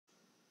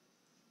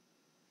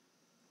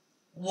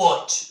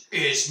What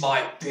is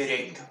my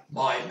bidding,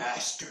 my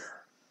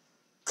master?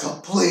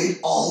 Complete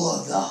all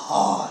of the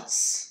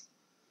hearts.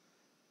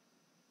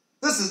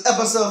 This is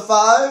episode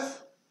 5.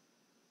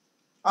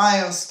 I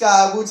am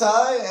Sky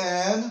Wutai,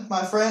 and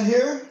my friend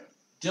here,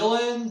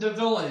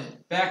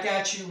 DylanDaVillain, back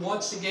at you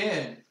once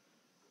again.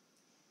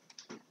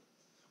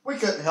 We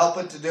couldn't help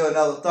it to do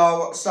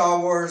another Star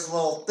Wars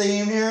little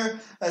theme here,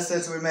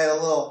 since we made a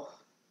little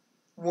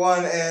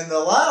one in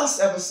the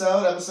last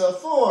episode, episode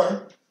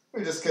 4.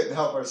 We just couldn't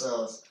help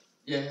ourselves.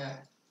 Yeah.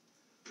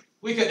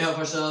 We couldn't help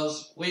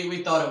ourselves.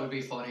 We thought it would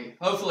be funny.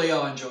 Hopefully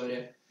y'all enjoyed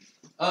it.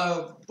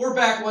 We're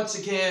back once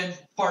again,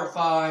 part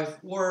 5.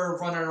 We're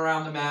running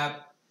around the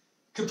map,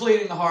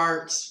 completing the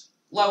hearts,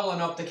 leveling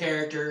up the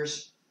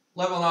characters,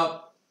 leveling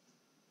up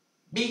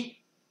beep,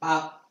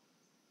 bop,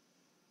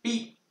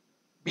 beep,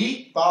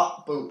 beep,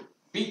 Bop, boop.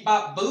 beep,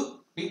 bop,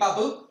 boop. Beep, bop,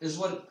 boop is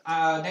what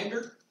I named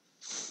her.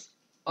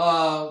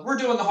 We're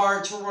doing the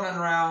hearts, we're running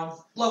around,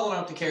 leveling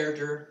up the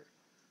character.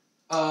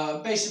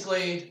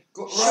 Basically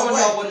showing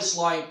y'all what it's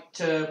like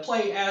to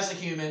play as a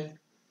human,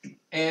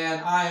 and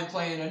I am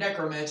playing a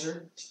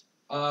necromancer.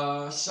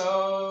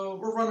 So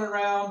we're running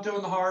around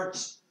doing the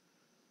hearts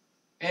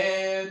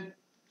and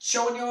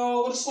showing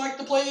y'all what it's like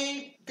to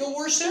play Guild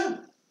Wars 2.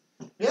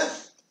 Yeah.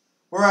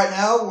 Right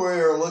now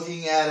we're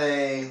looking at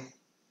a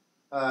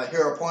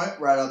hero point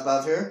right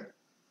above here.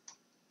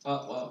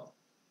 Well.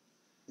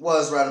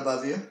 Was right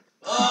above you.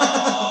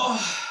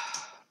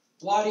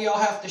 Why do y'all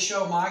have to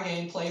show my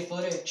gameplay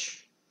footage?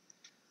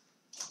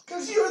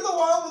 Because you're the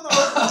one with the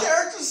open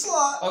character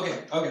slot.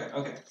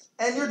 Okay.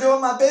 And you're doing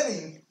my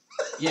bidding.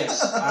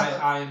 Yes,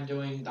 I am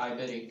doing thy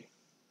bidding.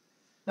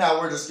 Now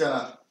we're just going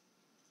to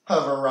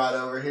hover right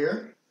over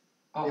here.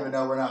 Oh. Even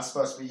though we're not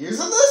supposed to be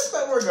using this,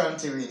 but we're going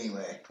to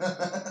anyway.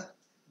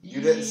 You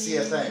didn't see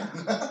a thing.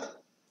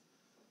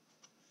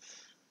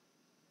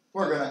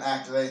 We're going to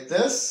activate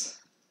this.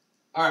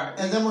 Alright.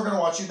 And then we're going to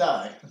watch you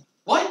die.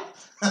 What?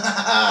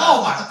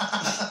 Oh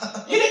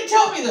my. You didn't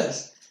tell me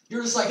this.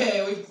 You're just like,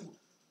 hey,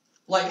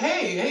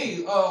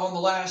 on the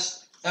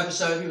last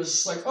episode, he was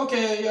just like,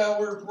 okay, yeah,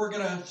 we're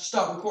gonna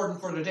stop recording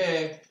for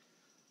today.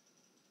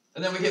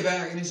 And then we get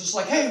back, and he's just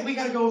like, hey, we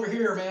gotta go over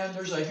here, man.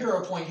 There's a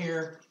hero point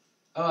here.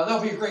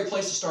 That'll be a great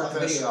place to start the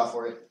video. I finished it off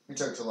for you. You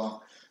took too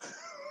long.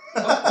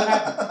 What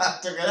happened? I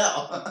took it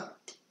out.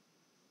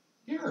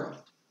 Hero.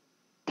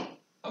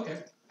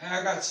 Okay.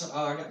 I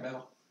got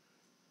metal.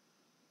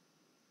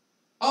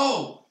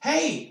 Oh,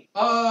 hey!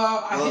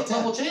 I hit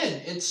level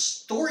 10. It's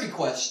story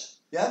quest.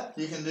 Yeah,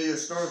 you can do your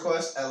story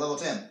quest at level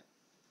 10.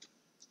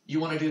 You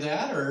want to do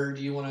that, or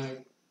do you want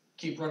to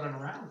keep running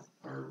around?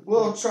 Or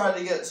we'll try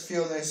to get a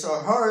few of these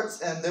star hearts,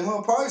 and then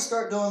we'll probably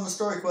start doing the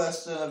story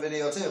quest in a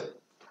video too.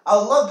 I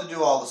would love to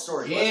do all the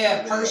story quests.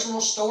 Yeah,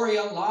 personal story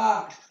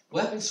unlocked.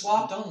 Weapon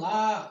swapped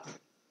unlocked.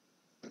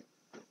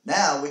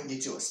 Now we can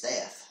get you a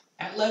staff.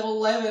 At level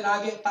 11,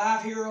 I get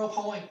 5 hero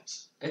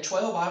points. At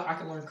 12, I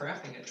can learn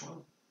crafting at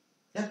 12.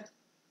 Yeah.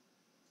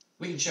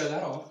 We can show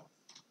that off.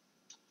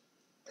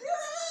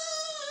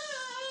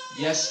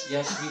 Yes,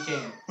 we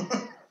can.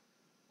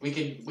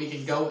 We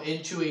can go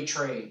into a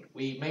trade.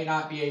 We may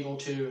not be able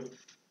to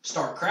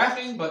start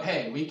crafting, but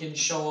hey, we can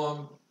show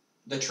them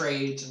the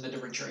trades and the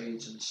different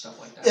trades and stuff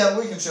like that. Yeah,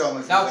 we can show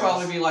them. That'll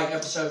probably be like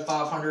episode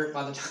 500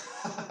 by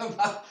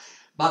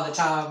the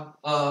time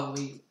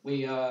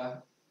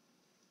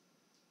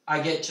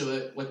I get to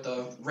it with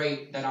the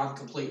rate that I'm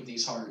completing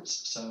these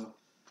hearts. So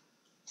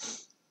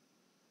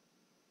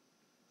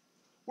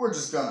we're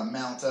just gonna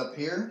mount up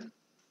here.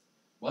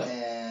 What?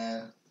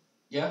 And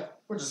yeah,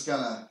 we're just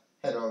gonna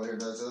head over here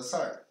to the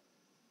start.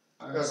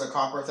 Right. There's a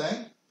copper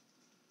thing.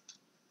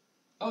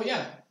 Oh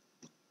yeah,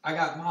 I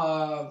got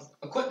my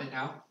equipment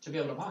now to be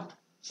able to mine.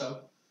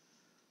 So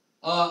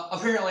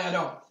apparently I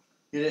don't.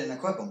 You didn't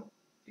equip them.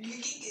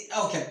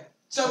 Okay.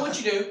 So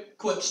what you do?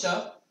 Equip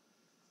stuff.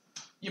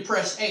 You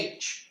press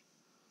H,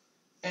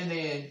 and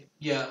then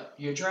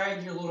you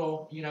drag your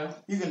little you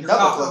can your double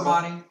copper click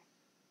mining.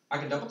 I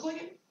can double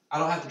click it. I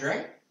don't have to drag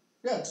it.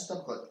 Yeah, just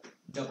double click.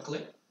 Double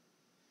click.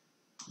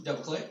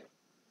 Double click.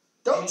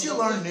 Don't you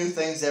learn new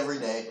things every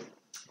day?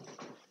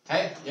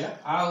 Hey, yeah,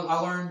 I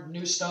learn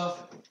new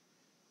stuff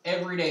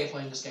every day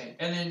playing this game.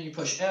 And then you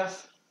push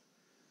F,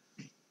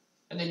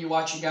 and then you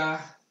watch a guy,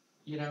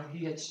 he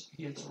hits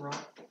a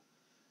rock.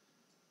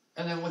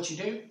 And then what you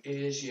do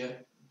is you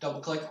double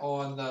click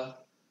on the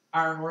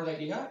iron ore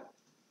that you got,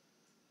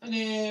 and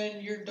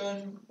then you're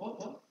done.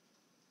 What?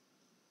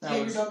 Yeah,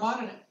 you're done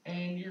mining it,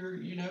 and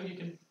you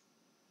can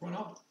run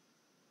off.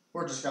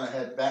 We're just gonna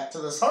head back to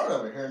this heart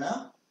over here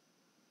now.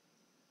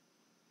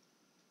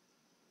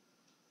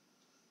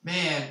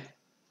 Man,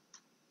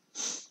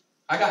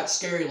 I got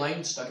Scary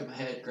Lane stuck in my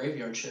head.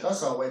 Graveyard shift.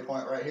 That's our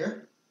waypoint right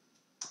here.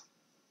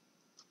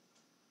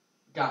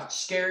 Got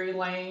Scary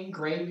Lane,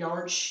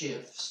 Graveyard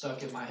Shift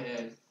stuck in my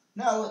head.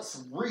 Now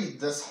let's read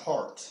this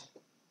heart.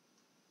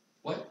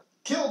 What?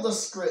 Kill the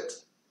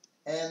scrit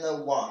and the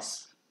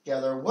wasp.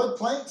 Gather wood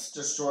planks,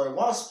 destroy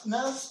wasp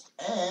nest,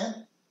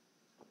 and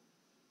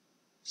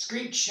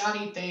Screech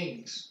shiny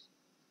things.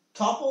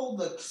 Topple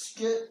the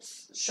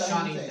skits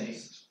shiny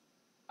things.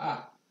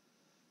 Ah,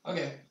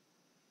 okay.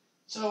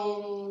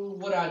 So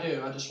what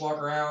do? I just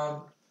walk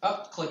around,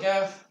 up, click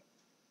F,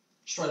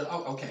 destroy the.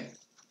 Oh, okay.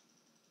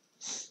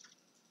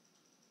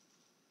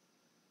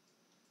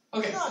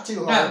 Okay. Not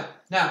too hard.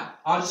 Now,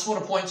 I just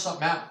want to point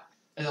something out.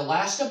 In the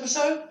last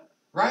episode,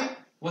 right,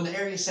 when the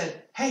area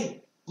said,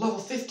 "Hey, level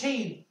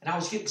 15," and I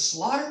was getting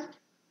slaughtered.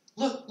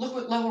 Look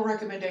what level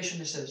recommendation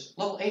this is.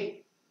 Level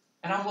 8,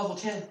 and I'm level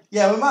 10.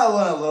 Yeah, we might have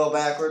went a little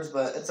backwards,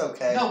 but it's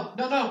okay.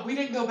 No, we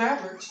didn't go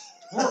backwards.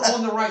 We're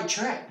on the right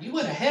track. You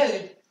went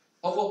ahead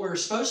of what we were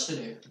supposed to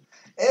do.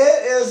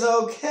 It is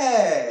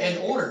okay.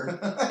 In order,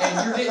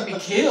 and you're getting me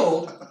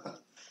killed.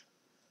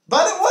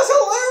 But it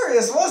was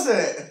hilarious, wasn't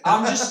it?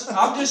 I'm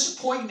just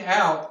pointing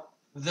out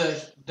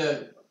the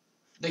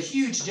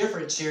huge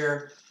difference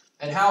here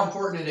and how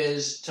important it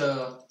is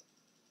to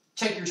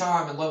take your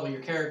time and level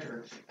your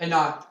character and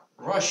not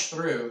rush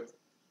through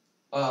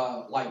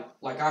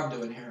like I'm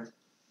doing here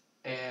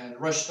and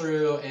rush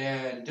through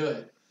and do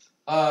it.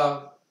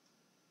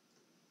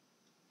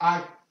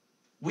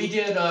 We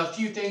did a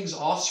few things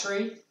off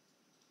screen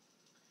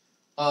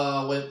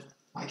with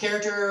my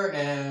character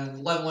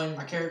and leveling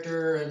my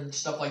character and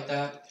stuff like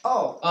that.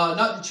 Oh.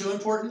 Nothing too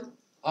important.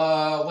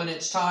 When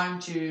it's time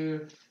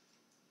to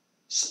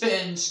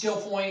spend skill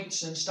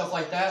points and stuff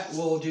like that,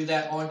 we'll do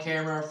that on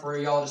camera for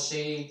y'all to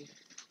see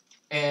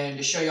and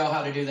to show y'all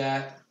how to do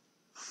that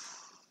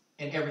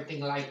and everything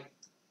like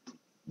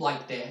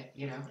that,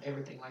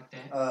 everything like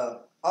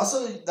that.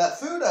 Also, that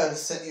food I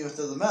sent you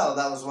through the mail,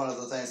 that was one of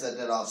the things that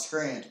did off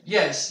screen.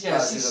 Yes.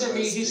 He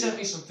sent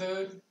me some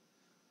food,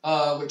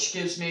 which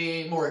gives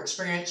me more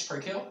experience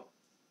per kill,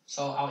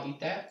 so I'll eat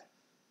that.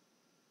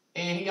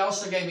 And he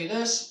also gave me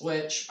this,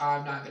 which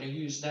I'm not going to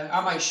use that.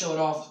 I might show it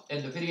off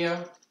in the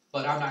video,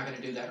 but I'm not going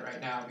to do that right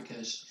now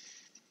because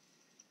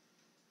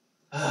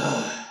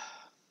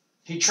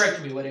he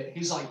tricked me with it.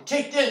 He's like,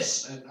 take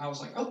this, and I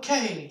was like,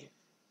 okay.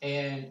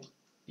 And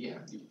yeah,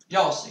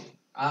 y'all see.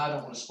 I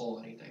don't want to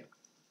spoil anything.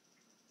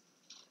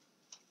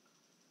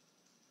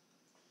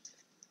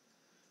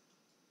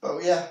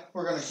 But yeah,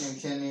 we're going to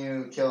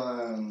continue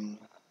killing,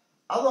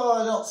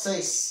 although I don't say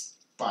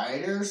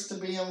spiders to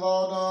be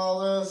involved in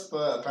all this,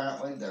 but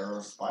apparently there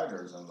are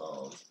spiders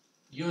involved.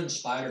 You and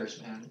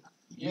spiders, man.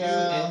 You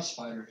Yeah. and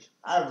spiders.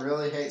 I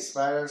really hate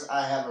spiders.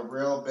 I have a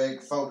real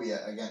big phobia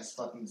against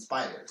fucking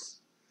spiders.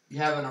 You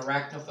have an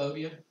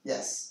arachnophobia?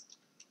 Yes.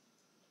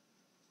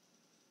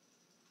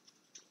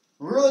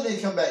 We really need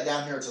to come back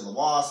down here to the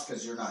wasp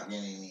because you're not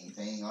getting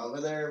anything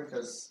over there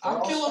because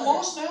I'm killing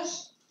wasp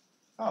nests.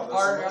 Oh,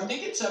 Or I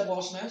think it said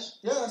wasp nest.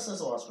 Yeah, it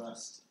says wasp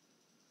nest.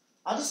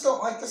 I just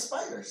don't like the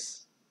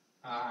spiders.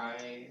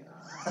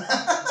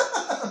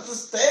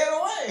 Just stay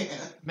away.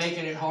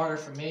 Making it harder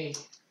for me.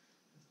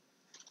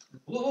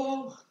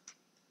 Whoa.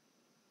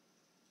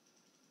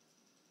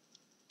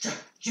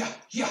 Yeah.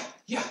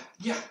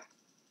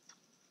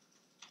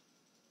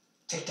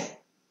 Take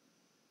that.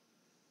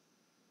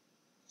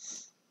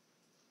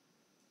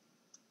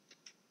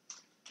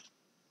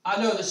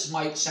 I know this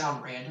might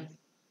sound random.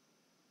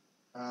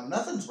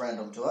 Nothing's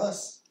random to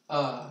us.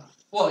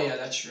 Well, yeah,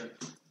 that's true.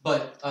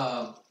 But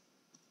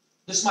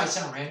this might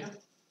sound random.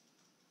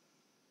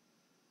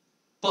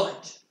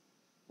 But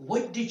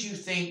what did you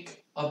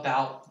think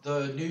about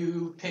the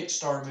new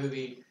Pixar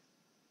movie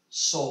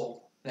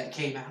Soul that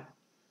came out?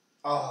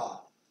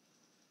 Oh,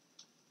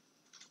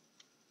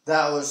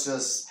 that was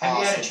just Have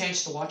awesome. you had a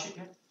chance to watch it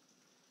yet?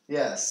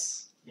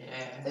 Yes. Yeah.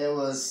 It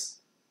was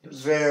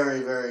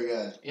very, very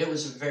good. It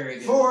was very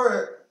good.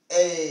 For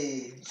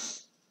a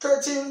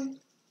cartoon,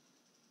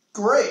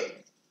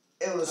 great.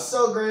 It was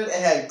so great. It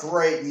had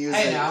great music.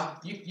 Hey, now,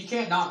 you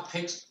can't knock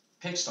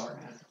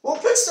Pixar, man. Well,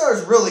 Pixar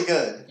is really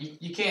good.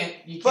 You can't.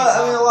 But,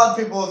 I mean, a lot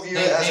of people view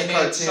it as they a made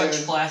cartoon.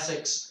 such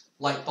classics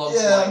like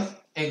Bugs Life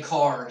and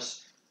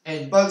Cars.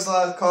 And Bugs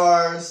Life,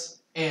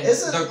 Cars. And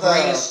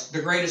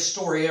the greatest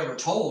story ever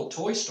told,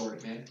 Toy Story,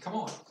 man. Come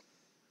on.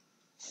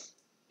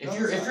 If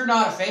you're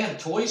not a fan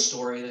of Toy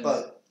Story,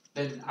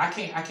 then I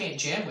can't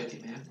jam with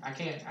you, man. I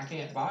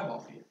can't vibe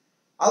off you.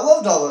 I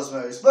loved all those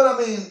movies, but I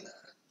mean,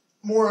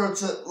 more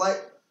to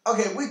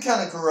okay, we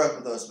kind of grew up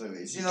with those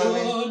movies. You know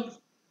what I mean?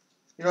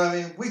 You know what I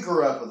mean? We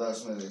grew up with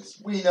those movies.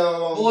 We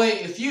know. Boy,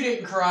 if you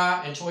didn't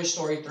cry in Toy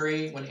Story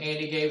 3 when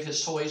Andy gave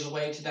his toys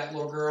away to that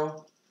little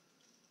girl,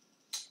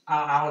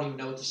 I don't even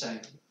know what to say.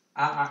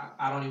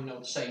 I don't even know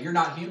what to say. You're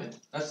not human.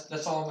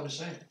 That's all I'm going to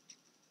say.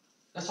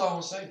 That's all I'm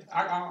going to say.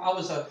 I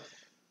was a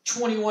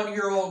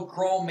 21-year-old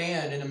grown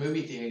man in a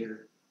movie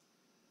theater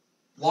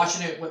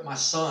watching it with my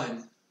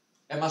son,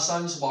 and my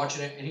son's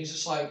watching it, and he's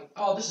just like,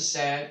 "Oh, this is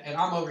sad," and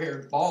I'm over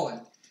here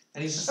bawling,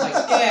 and he's just like,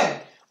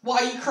 "Dad, why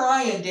are you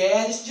crying,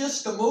 Dad? It's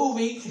just a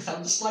movie." And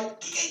I'm just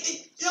like,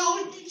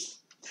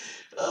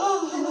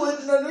 You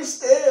wouldn't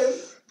understand.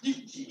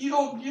 You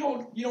don't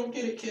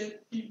get it, kid.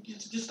 You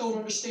just don't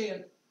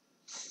understand.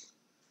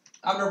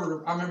 I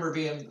remember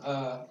being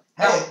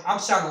I'm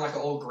sounding like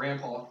an old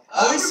grandpa.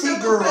 At least he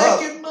grew back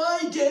up. in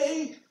my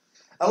day.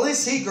 At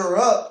least he grew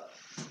up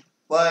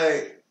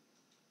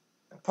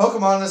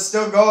Pokemon is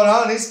still going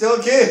on. He's still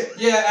a kid.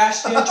 Yeah,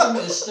 Ash Ketchum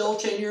is still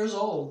 10 years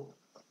old.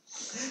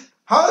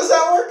 How does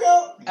that work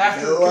out?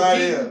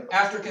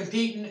 After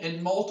competing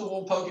in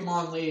multiple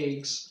Pokemon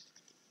leagues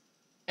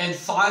and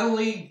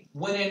finally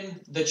winning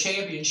the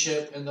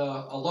championship in the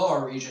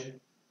Aloha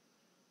region,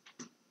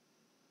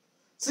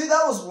 see,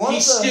 that was one. He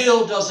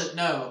still doesn't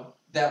know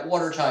that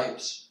water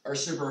types are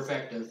super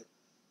effective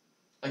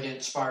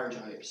against fire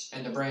types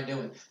and the brand new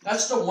one.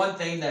 That's the one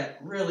thing that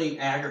really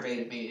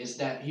aggravated me, is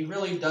that he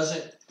really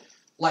doesn't,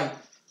 like,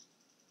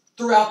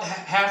 throughout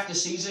half the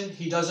season,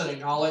 he doesn't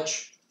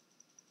acknowledge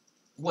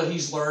what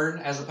he's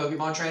learned as a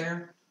Pokemon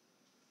trainer.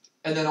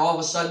 And then all of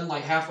a sudden,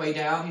 like halfway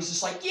down, he's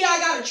just like, yeah, I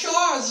got a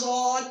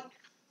Charizard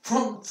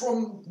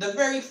from the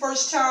very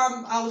first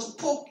time I was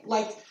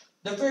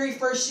the very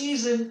first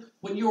season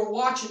when you were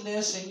watching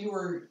this and you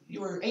were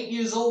 8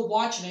 years old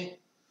watching it.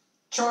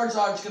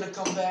 Charizard's gonna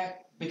come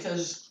back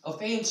because of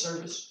fan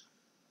service.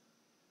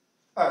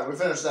 Alright, we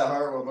finished that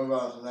part. We'll move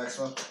on to the next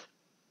one.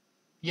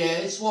 Yeah,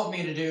 it's want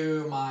me to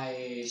do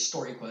my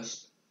story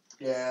quest.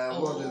 Yeah,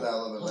 we'll do that a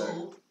little bit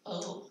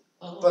later.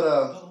 But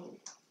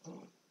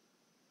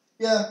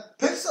yeah,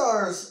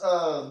 Pixar's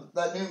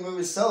that new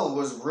movie Soul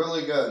was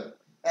really good.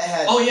 It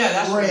had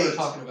that's what we were great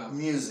talking about.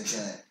 music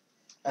in it.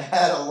 It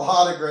had a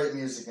lot of great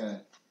music in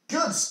it.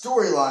 Good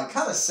storyline,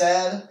 kind of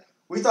sad.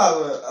 I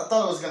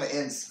thought it was going to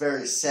end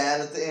very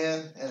sad at the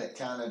end, and it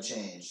kind of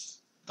changed.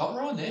 Don't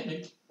ruin the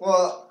ending.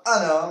 Well, I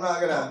know, I'm not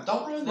going to...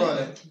 Don't ruin the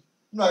ending.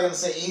 I'm not going to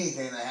say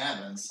anything that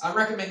happens. I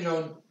recommend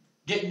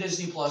getting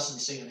Disney Plus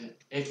and seeing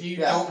it. If you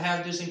don't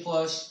have Disney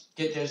Plus,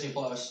 get Disney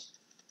Plus.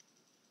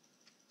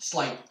 It's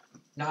like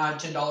 $9,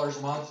 $10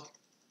 a month.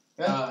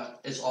 Yeah.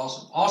 It's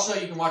awesome. Also,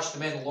 you can watch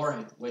The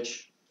Mandalorian,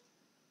 which...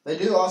 They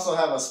do also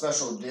have a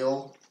special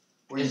deal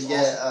where you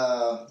get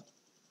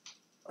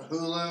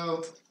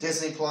Hulu,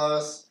 Disney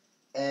Plus,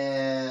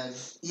 and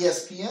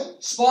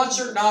ESPN.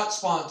 Sponsored, not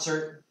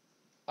sponsored.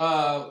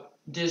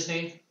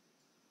 Disney.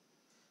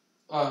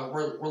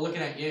 We're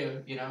looking at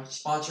you. You know,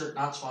 sponsored,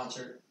 not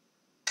sponsored.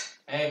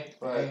 Hey,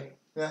 right.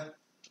 Hey.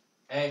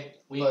 Hey,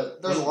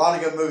 but there's a lot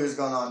of good movies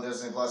going on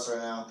Disney Plus right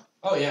now.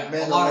 Oh yeah,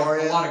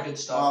 Mandalorian, a lot of good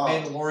stuff.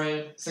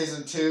 Mandalorian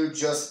season 2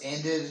 just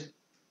ended.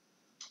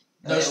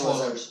 No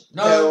spoilers.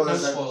 No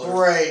spoilers. A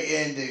great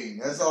ending.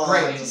 That's all I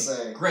have to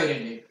say. Great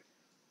ending.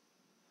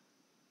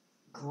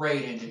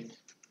 Great ending.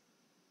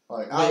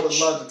 I would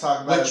love to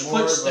talk about it more,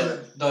 puts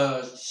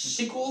the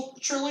sequel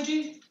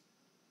trilogy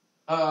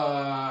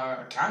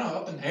kind of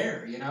up in the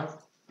air, you know?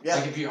 Yeah.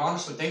 Like, if you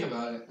honestly think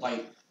about it,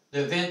 like,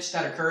 the events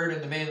that occurred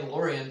in The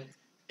Mandalorian,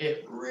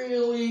 it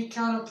really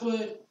kind of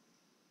put...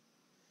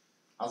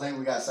 I think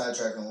we got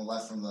sidetracked and we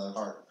left from the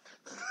heart.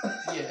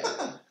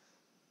 Yeah.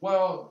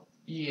 Well,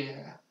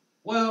 yeah.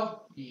 There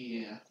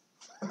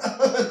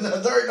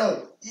ain't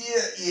no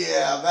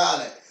yeah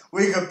about it.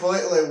 We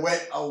completely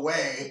went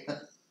away.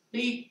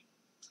 Beep.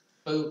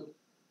 Boop.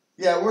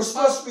 Yeah, we're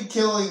supposed to be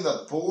killing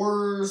the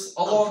boars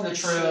along the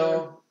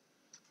trail.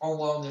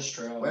 Along this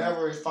trail.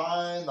 Whenever we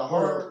find the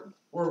heart,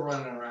 we're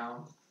running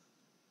around.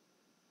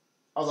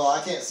 Although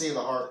I can't see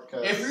the heart.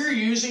 If you're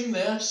using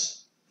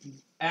this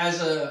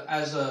as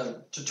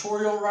a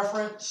tutorial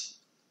reference,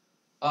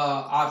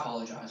 I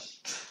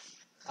apologize.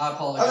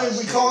 I mean,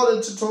 we call it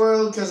a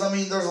tutorial because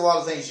there's a lot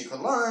of things you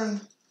can learn.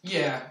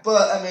 Yeah.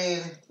 But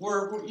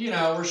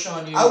we're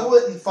showing you. I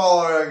wouldn't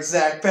follow our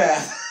exact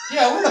path.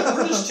 Yeah,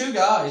 we're just two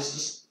guys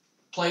just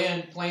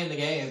playing the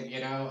game,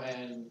 you know,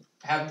 and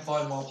having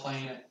fun while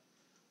playing it.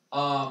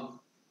 I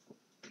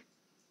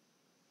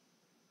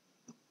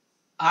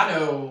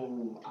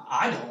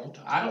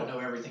don't know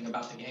everything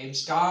about the game.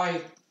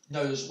 Sky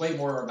knows way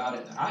more about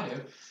it than I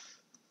do.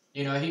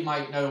 You know, he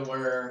might know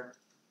where,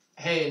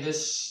 hey,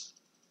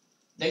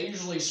 they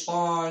usually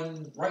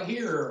spawn right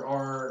here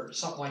or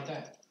something like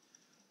that.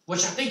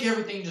 Which I think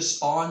everything just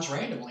spawns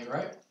randomly,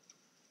 right?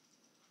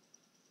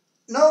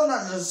 No,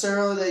 not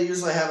necessarily. They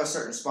usually have a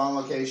certain spawn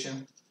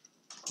location.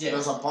 Yeah.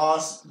 There's a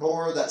boss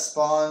boar that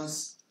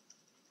spawns.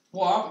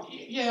 Well,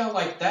 yeah,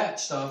 like that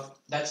stuff.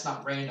 That's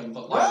not random,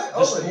 but like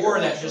this boar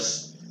that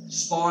just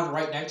spawned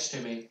right next to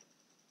me.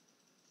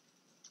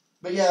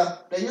 But yeah,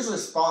 they usually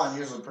spawn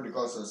pretty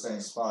close to the same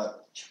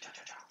spot.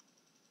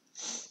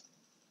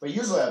 But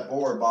usually a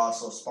boar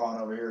boss will spawn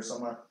over here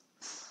somewhere.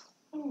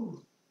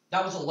 Ooh.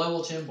 That was a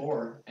level 10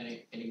 boar, and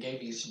it gave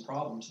me some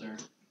problems there.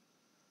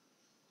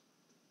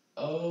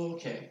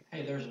 Okay.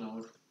 Hey, there's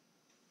another.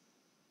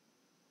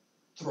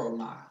 Throw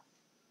my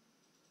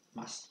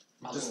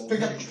just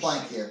pick up the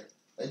plank here.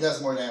 It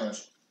does more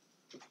damage.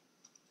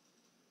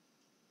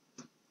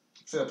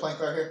 See a plank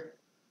right here?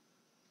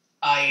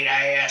 I eat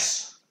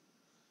ass.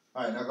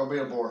 Alright, now go beat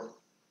a boar.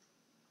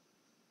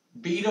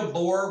 Beat a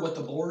boar with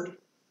the board?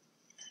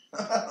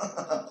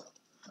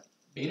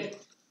 Beat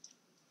it?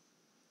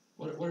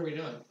 What are we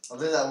doing? I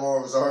think that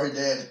boar was already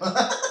dead.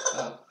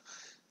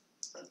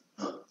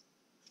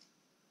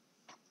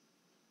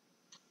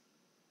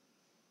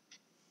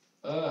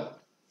 Oh.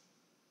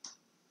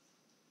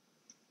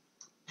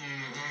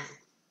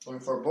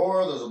 Looking for a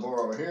boar. There's a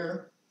boar over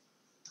here.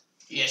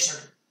 Yes,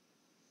 sir.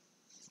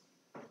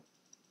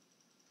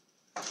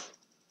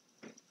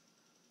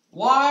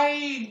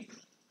 Why?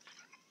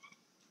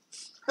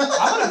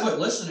 I'm gonna quit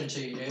listening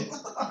to you, dude.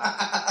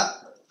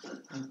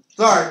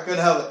 Sorry, couldn't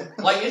help it.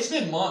 Like, it's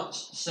been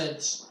months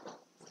since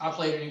I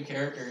played a new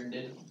character and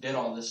did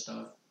all this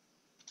stuff.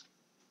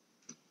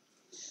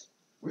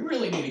 We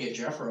really need to get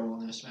Jeffro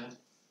on this, man.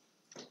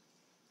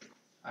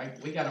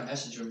 We gotta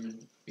message him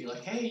and be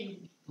like,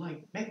 hey,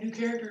 like, make a new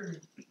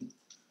character.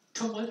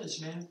 Come with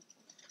us, man.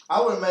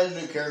 I would have made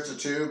a new character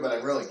too, but I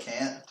really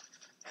can't.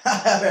 I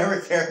have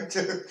every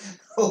character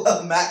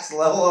max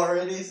level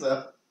already,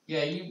 so.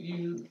 Yeah,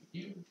 you.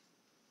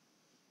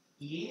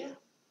 Yeah.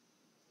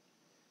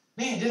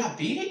 Man, did I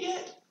beat it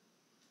yet?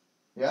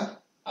 Yeah.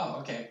 Oh,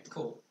 okay,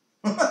 cool.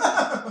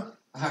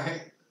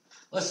 Alright.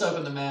 Let's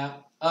open the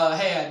map.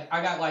 Hey,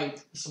 I got like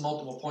some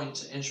multiple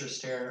points of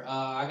interest here.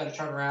 I gotta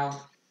turn around.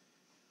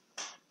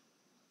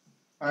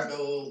 Alright.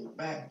 Go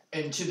back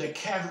into the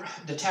tavern.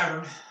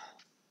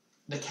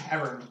 The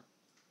cavern.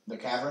 The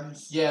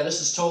caverns? Yeah,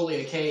 this is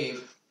totally a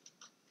cave.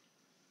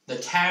 The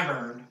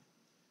tavern.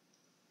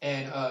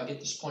 And get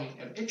this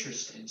point of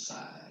interest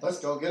inside. Let's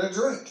go get a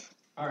drink.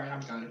 Alright, I'm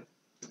got it.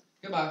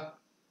 Goodbye.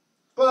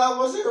 But I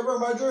was here for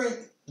my drink.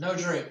 No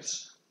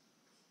drinks.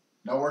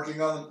 No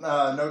drinking on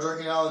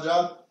the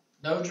job?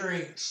 No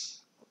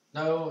drinks.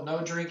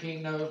 No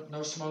drinking,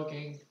 no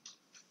smoking.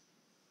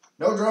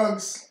 No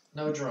drugs.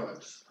 No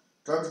drugs.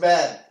 Drugs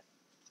bad.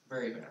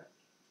 Very bad.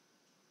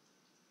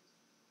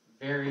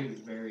 Very,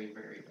 very,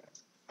 very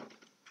bad.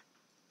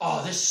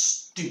 Oh, this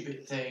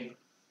stupid thing.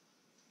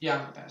 Yeah,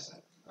 I'm gonna pass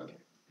that. Okay.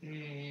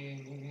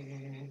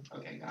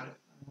 Okay, got it.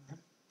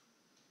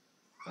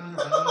 I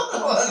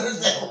don't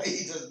understand what you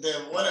just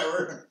did.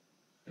 Whatever.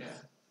 Yeah.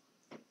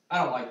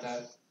 I don't like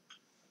that.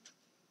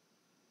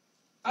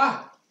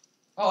 Ah!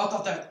 Oh, I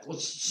thought that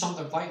was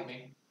something fighting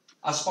me.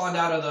 I spawned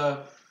out of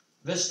the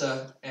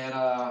Vista, and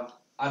I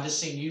just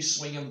seen you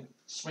swinging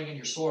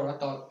your sword. I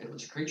thought it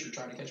was a creature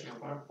trying to catch me on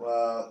fire.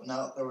 Well,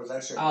 no, there was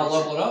actually a I creature.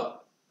 leveled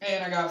up,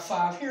 and I got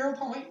 5 hero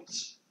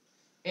points.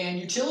 And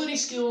utility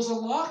skills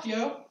unlocked,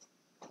 yo.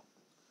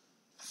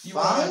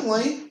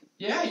 Finally.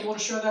 Yeah, you want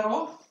to show that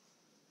off?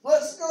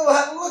 Let's go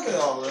have a look at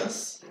all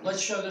this.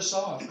 Let's show this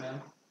off,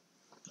 man.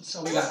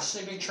 So we got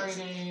civic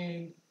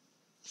training.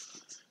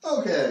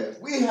 Okay,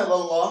 we have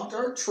unlocked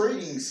our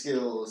trading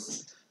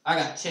skills. I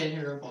got 10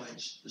 hero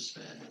points to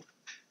spend.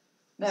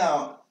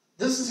 Now,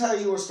 this is how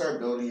you will start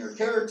building your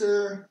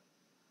character.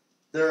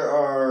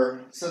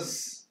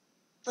 Since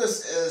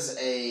this is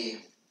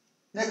a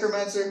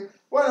necromancer,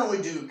 why don't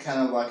we do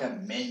kind of like a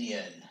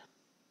minion?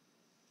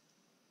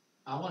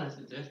 I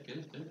wanted to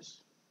get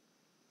this.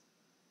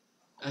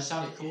 That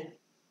sounded cool.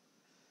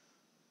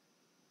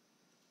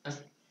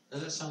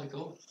 That sounded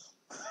cool.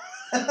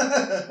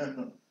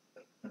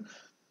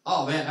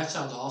 Oh man, that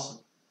sounds awesome.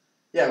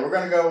 Yeah, we're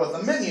going to go with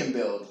a minion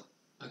build.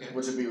 Okay.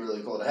 Which would be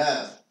really cool to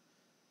have.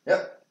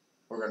 Yep.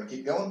 We're going to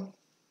keep going.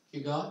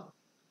 Keep going?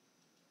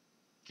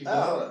 Keep Oh,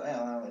 going?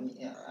 hold on.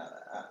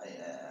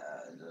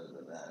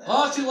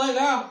 Oh, too late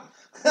now.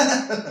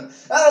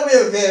 That'll be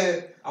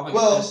okay. I'm going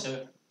to get this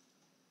too.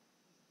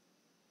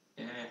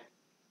 Yeah.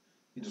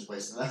 You just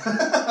wasted that.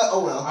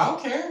 Oh well. I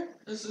don't care.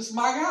 This is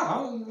my guy.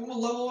 I'm going to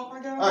level up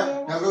my guy.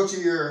 Alright, now go to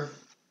your...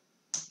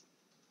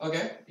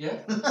 Okay,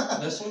 yeah.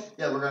 This one?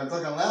 Yeah, we're going to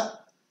click on that.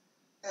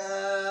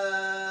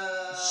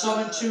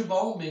 Summon 2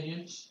 bone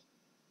minions.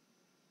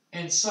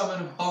 And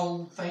summon a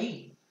bone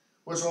fiend.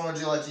 Which one would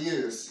you like to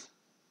use?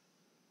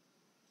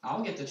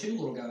 I'll get the 2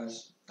 little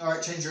guys.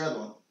 Alright, change your other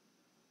one.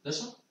 This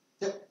one?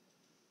 Yep.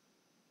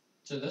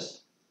 To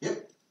this?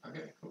 Yep.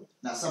 Okay, cool.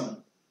 Now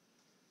summon.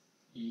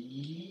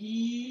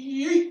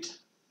 Yeet.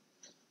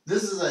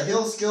 This is a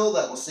heal skill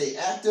that will stay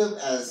active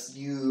as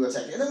you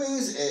attack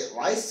enemies. It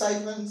life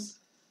siphons,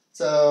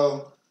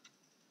 so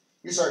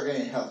you start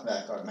getting health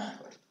back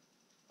automatically.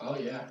 Oh,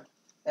 yeah.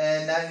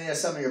 And now you need to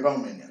summon your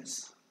bone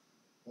minions.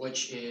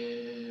 Which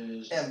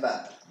is...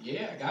 M5.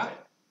 Yeah, I got it.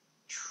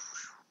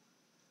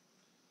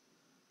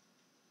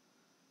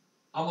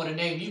 I'm going to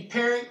name you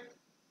Perry,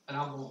 and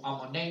I'm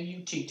going to name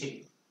you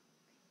TT.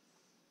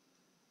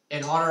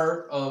 In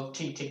honor of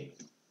TT.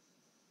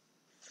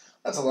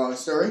 That's a long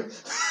story.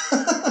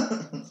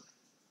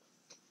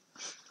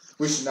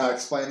 We should not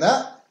explain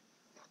that.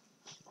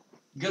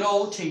 Good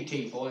old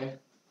TT, boy.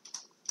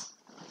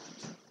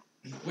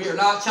 We are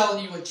not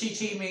telling you what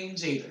TT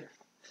means either.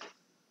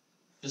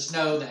 Just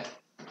know that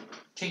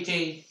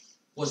TT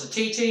was a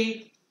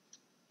TT,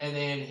 and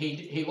then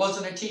he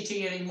wasn't a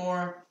TT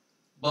anymore,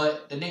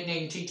 but the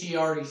nickname TT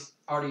already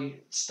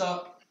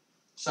stuck,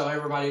 so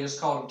everybody just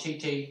called him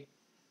TT.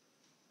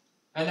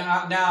 And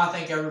now I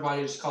think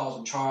everybody just calls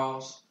him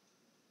Charles,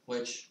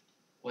 which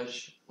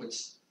is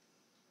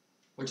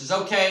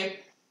okay,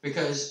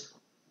 because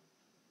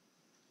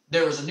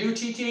there was a new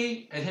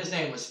TT and his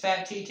name was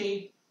Fat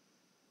TT.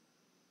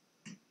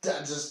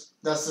 That's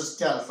just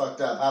kind of fucked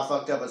up. How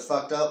fucked up is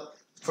fucked up?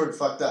 It's pretty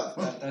fucked up.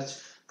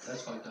 That's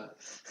fucked up.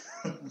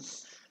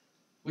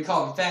 We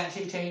called him Fat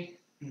TT,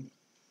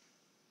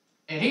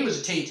 and he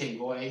was a TT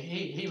boy.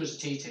 He was a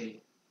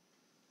TT.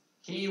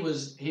 He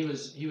was a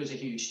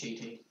huge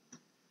TT.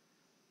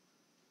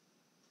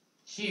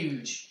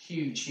 Huge,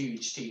 huge,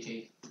 huge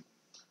TT.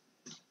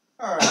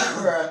 Alright,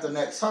 we're at the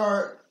next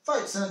heart.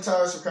 Fight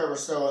centaurs, recover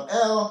stolen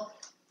L.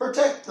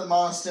 Protect the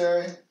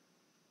monastery.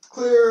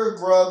 Clear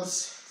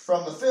grubs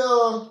from the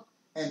field.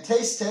 And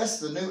taste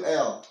test the new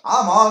L.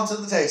 I'm on to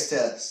the taste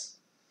test.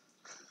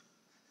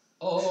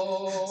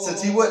 Oh.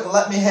 Since he wouldn't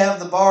let me have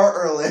the bar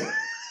earlier.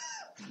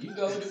 You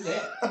go do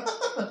that.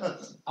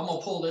 I'm going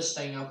to pull this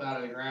thing up out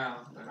of the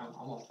ground, and I'm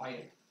going to fight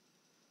it.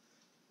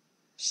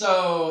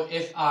 So,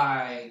 if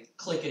I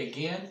click it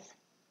again,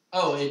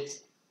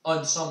 it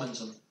unsummons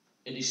them.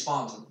 It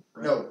despawns them,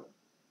 right? No.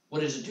 What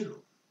does it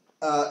do?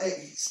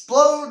 It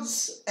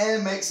explodes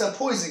and makes a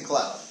poison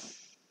cloud.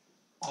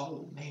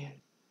 Oh,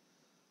 man.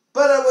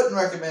 But I wouldn't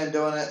recommend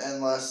doing it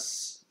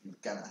unless you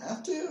kind of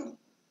have to.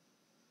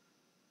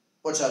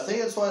 Which I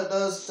think that's what it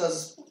does.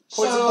 Does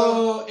poison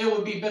cloud? It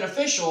would be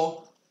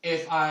beneficial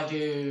if I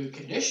do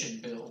condition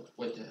build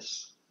with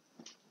this.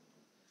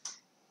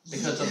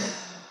 Because of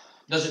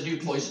does it do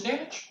poison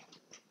damage?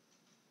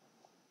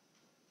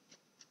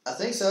 I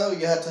think so.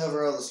 You have to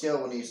hover over the skill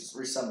when you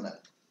resummon it.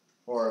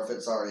 Or if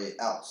it's already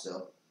out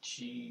still.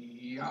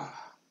 Yeah.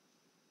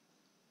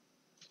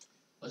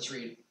 Let's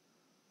read.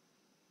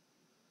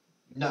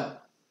 No.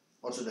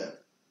 What's it do?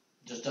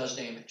 Just does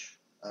damage.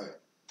 Okay.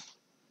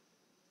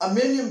 A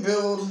minion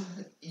build,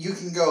 you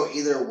can go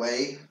either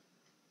way.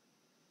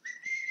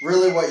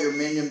 Really what your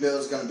minion build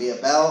is going to be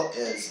about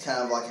is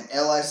kind of like an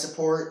ally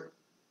support.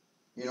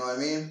 You know what I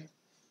mean?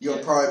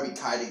 You'll probably be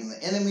kiting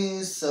the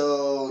enemies,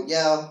 so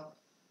yeah,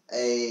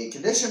 a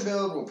condition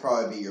build will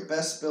probably be your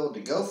best build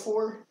to go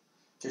for,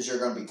 because you're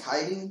going to be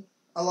kiting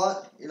a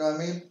lot, you know what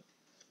I mean?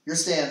 You're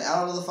staying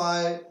out of the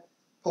fight,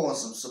 pulling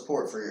some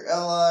support for your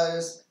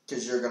allies,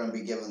 because you're going to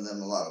be giving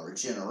them a lot of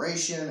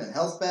regeneration and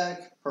health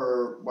back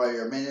while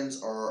your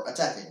minions are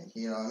attacking,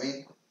 you know what I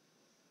mean?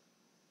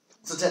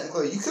 So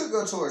technically, you could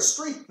go to a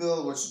strength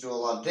build, which will do a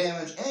lot of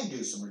damage and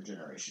do some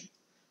regeneration.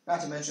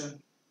 Not to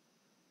mention,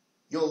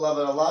 you'll love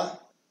it a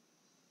lot.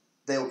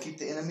 They will keep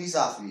the enemies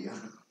off of you.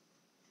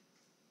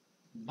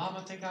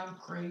 Mama think I'm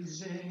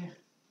crazy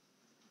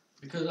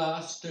because I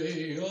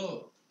stay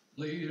up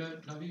late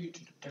at night.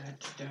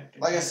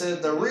 Like I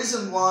said, the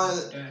reason why,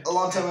 a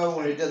long time ago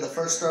when we did the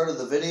first start of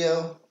the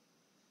video,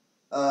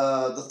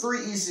 the 3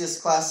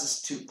 easiest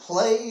classes to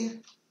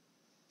play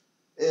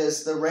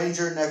is the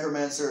Ranger,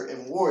 Necromancer,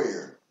 and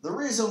Warrior. The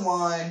reason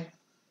why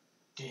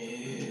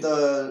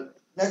the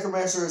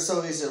Necromancer is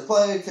so easy to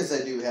play because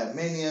they do have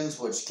minions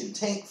which can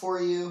tank for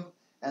you,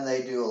 and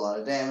they do a lot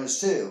of damage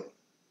too.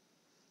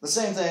 The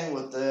same thing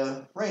with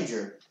the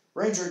Ranger.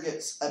 Ranger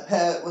gets a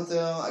pet with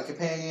them, a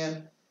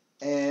companion,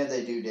 and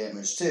they do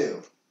damage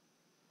too.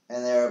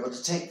 And they're able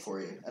to tank for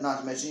you. And not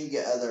to mention you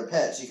get other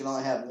pets. You can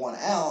only have one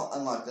out,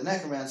 unlike the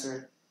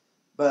Necromancer,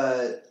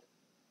 but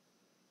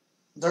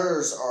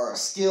theirs are a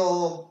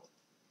skill,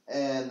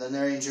 and the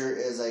Ranger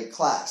is a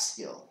class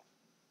skill.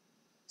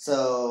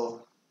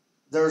 So,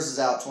 theirs is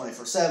out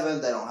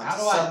 24/7. They don't have to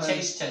summon. How do I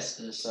taste test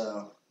this?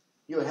 So,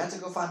 you would have to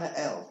go find an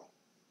L.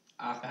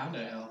 I found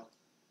an L.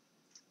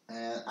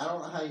 And I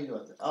don't know how you do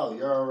it. Oh,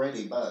 you're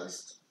already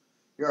buzzed.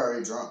 You're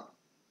already drunk.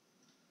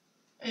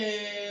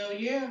 Hell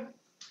yeah.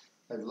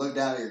 If you look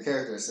down at your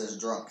character, it says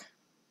drunk.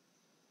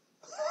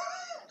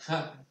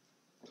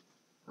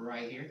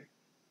 Right here.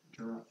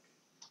 Drunk.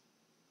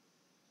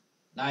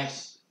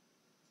 Nice.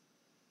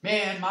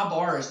 Man, my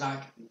bar is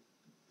not...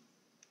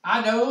 I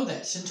know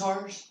that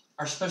centaurs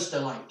are supposed to,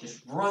 like,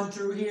 just run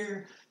through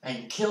here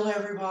and kill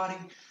everybody,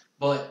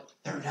 but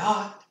they're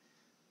not.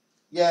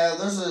 Yeah,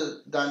 there's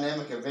a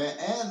dynamic event,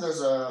 and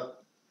there's a...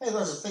 Hey,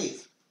 there's a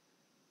thief.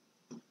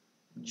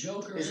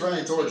 Joker He's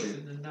running towards you.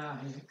 in the night.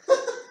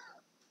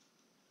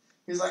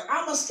 He's like,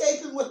 I'm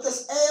escaping with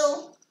this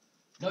L.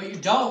 No, you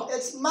don't.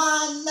 It's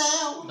mine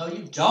now. No,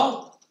 you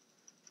don't.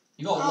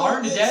 You're going to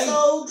learn today. Get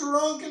so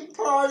drunk and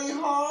party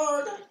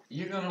hard.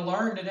 You're going to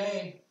learn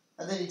today.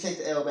 And then you take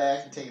the L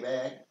back and take it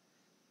back.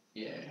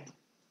 Yeah.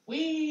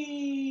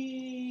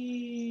 Wee.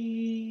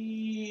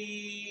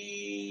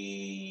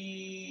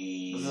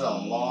 This is a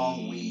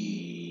long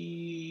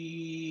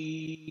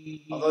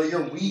wee. Although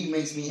your wee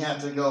makes me have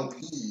to go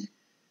pee.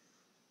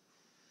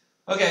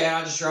 Okay,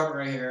 I'll just drop it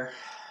right here.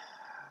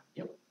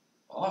 Yep.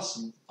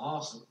 Awesome.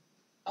 Awesome.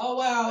 Oh,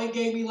 wow. It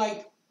gave me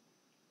like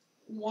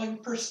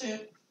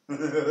 1%.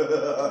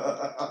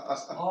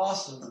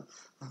 Awesome.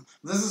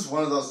 This is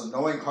one of those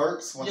annoying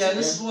hearts.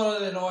 This is one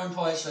of the annoying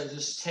parts that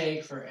just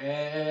take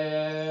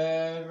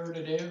forever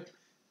to do.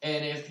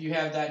 And if you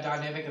have that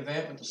dynamic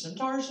event with the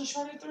centaurs just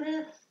running through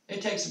here,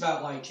 it takes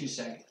about like 2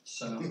 seconds.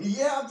 So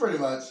yeah, pretty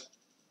much.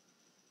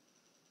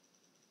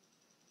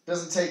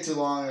 Doesn't take too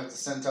long if the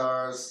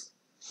centaurs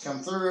come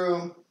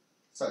through,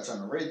 start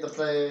trying to raid the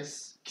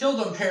place. Kill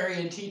them, Perry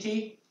and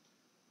TT.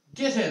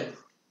 Get him.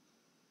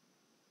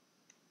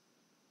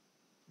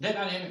 Didn't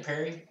I name it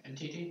Perry and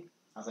TT?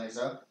 I think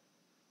so.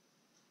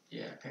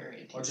 Yeah,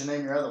 Perry and TT. What'd you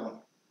name your other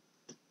one?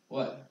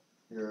 What?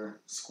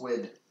 Your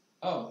squid.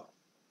 Oh.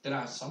 Did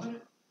I summon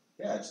it?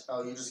 Yeah,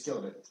 you just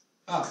killed it.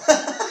 Oh.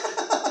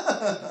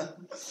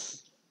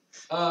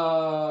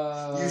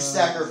 You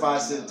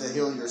sacrificed it to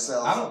heal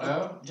yourself. I don't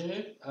know,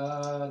 dude.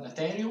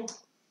 Nathaniel?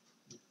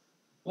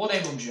 We'll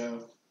name him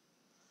Joe.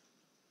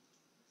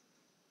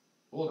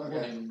 We'll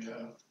name him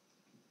Joe.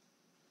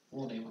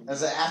 We'll name him.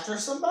 Is it after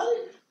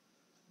somebody?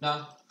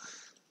 No.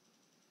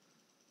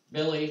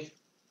 Billy.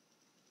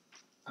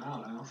 I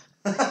don't know.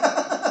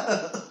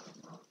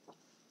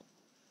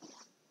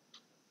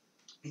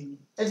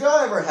 If y'all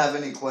ever have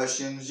any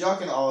questions, y'all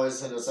can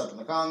always hit us up in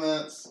the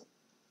comments.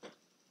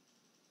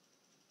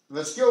 If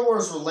it's Skill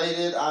Wars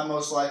related, I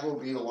most likely will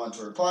be the one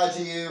to reply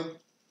to you.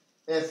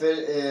 If it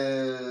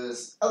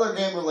is other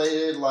game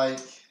related, like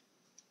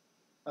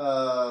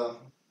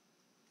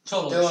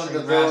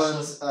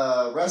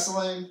DylanDaVillain's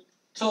wrestling,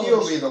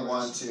 he'll be the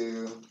one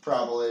to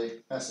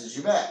probably message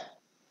you back.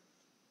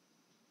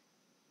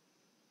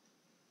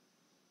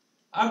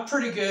 I'm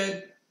pretty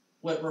good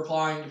with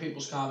replying to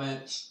people's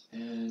comments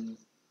and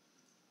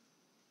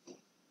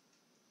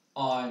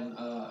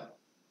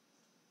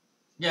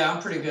I'm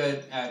pretty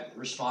good at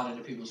responding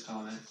to people's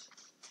comments.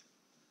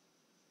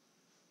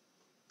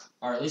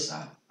 Or at least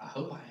I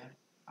hope I am.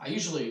 I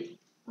usually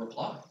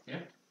reply,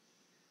 yeah.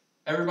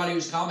 Everybody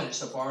who's commented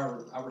so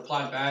far, I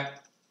replied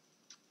back.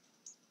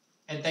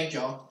 And thank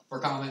y'all for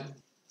commenting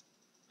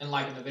and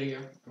liking the video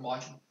and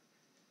watching.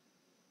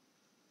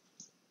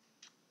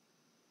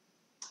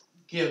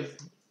 Give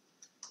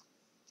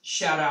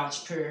shout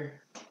outs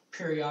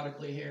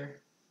periodically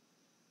here.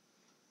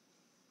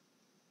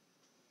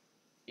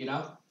 You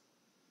know?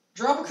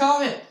 Drop a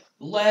comment.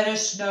 Let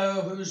us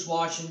know who's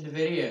watching the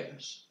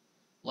videos.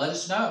 Let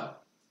us know.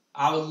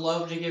 I would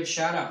love to give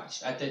shout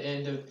outs at the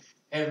end of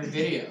every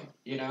video,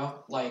 you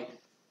know? Like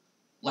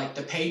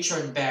the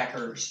patron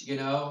backers, you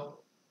know?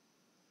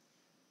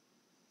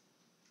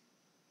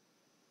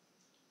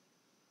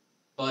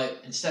 But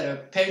instead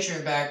of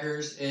patron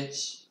backers,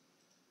 it's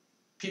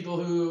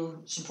people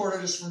who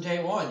supported us from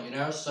day one, you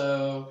know?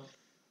 So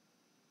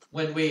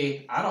when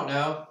we, I don't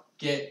know,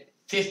 get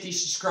 50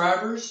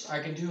 subscribers, I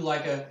can do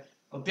like a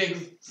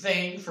big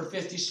thing for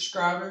 50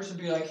 subscribers and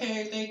be like,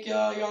 hey, thank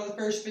y'all. Y'all the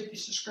first 50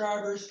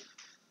 subscribers.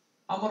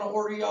 I'm going to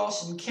order y'all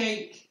some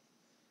cake.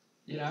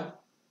 You know?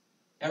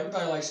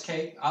 Everybody likes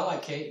cake. I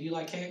like cake. You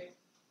like cake?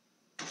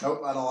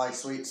 Nope, I don't like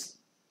sweets.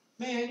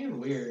 Man, you're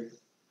weird.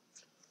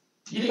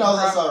 You know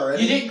this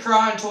already. You didn't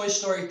cry in Toy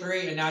Story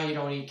 3 and now you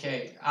don't eat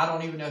cake. I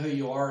don't even know who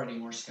you are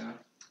anymore, Sky.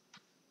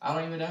 I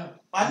don't even know.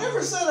 I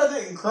never said I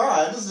didn't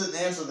cry. I just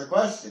didn't answer the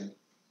question.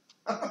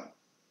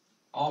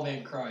 All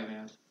men cry,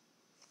 man.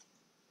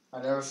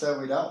 I never said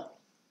we don't.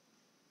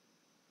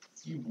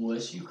 You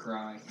wuss, you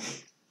cry.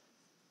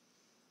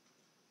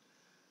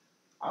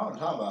 I don't know what I'm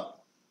talking about.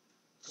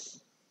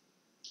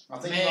 I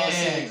think you've only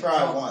seen me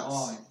cry once.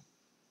 On.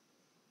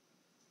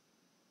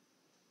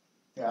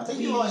 Yeah, I think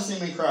you've only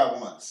seen me cry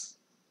once.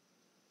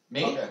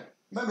 Me? Okay.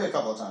 Maybe a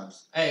couple of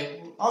times.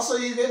 Hey. Also,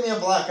 you gave me a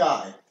black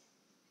eye.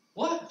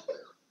 What?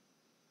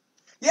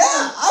 Yeah,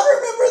 I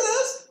remember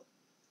this.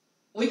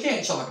 We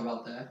can't talk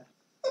about that.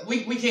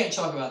 We can't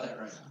talk about that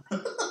right now.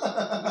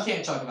 We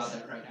can't talk about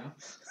that right now.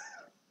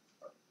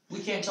 We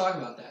can't talk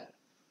about that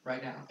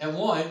right now. And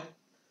one,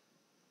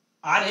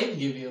 I didn't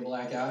give you a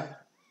black eye.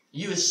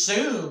 You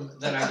assume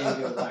that I gave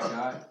you a black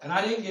eye, and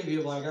I didn't give you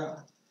a black eye.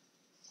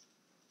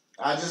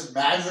 I just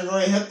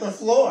magically hit the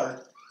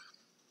floor.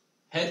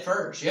 Head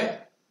first,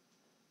 yeah.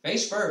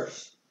 Face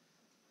first.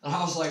 And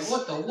I was like,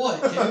 what the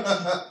what, dude?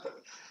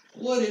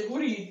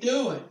 What are you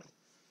doing?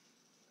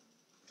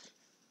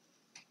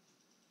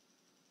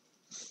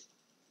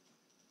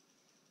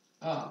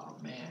 Oh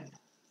man.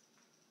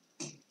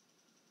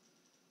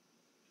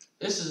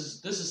 This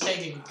is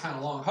taking kind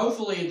of long.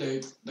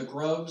 Hopefully the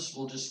grubs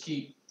will just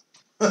keep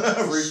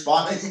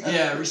respawning.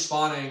 Yeah,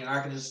 respawning, and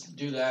I can just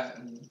do that,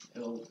 and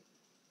it'll.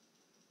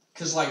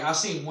 Cause like I've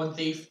seen one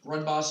thief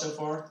run by so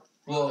far.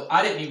 Well,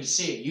 I didn't even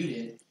see it. You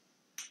did.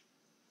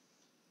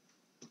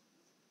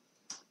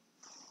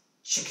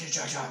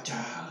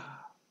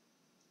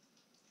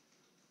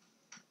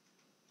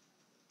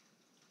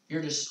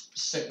 You're just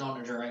sitting on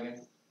a dragon.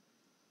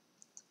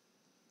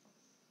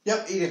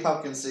 Yep, eating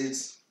pumpkin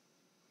seeds.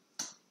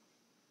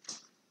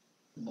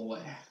 Boy.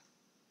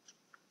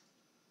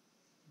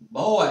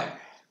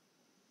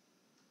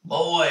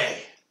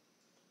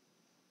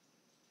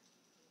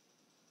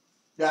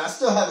 Yeah, I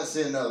still haven't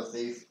seen another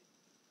thief.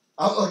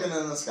 I'm looking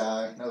in the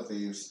sky. No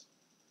thieves.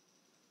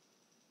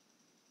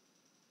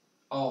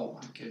 Oh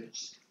my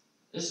goodness.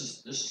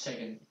 This is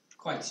taking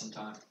quite some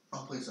time.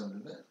 Oh, please don't do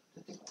that.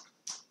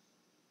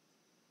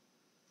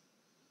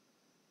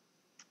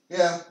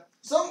 Yeah.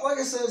 Like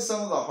I said,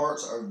 some of the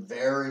hearts are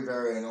very,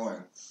 very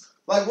annoying.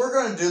 Like, we're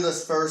going to do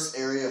this first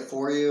area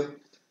for you.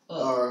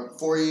 Or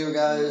for you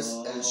guys.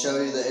 And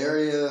show you the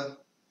area.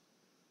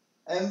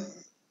 And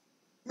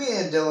me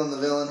and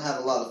DylanDaVillain have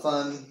a lot of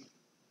fun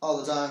all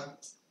the time.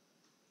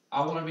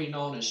 I want to be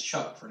known as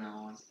Chuck from now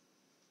on.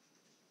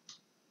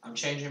 I'm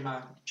changing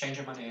my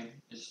name.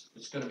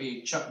 It's going to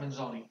be Chuck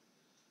Manzoni.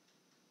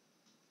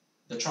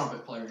 The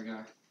trumpet player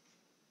guy.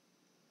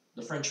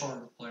 The French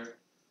horn player.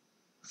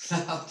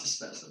 I'm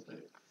just messing with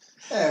it.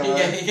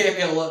 Anyway. He gave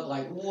me a look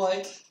like,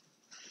 what?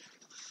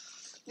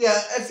 Yeah,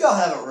 if y'all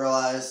haven't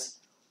realized,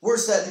 we're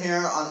sitting here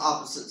on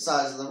opposite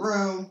sides of the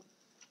room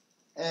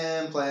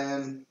and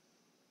playing.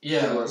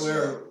 Yeah,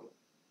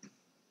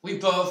 we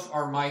both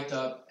are mic'd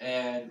up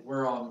and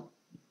we're on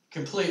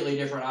completely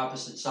different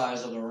opposite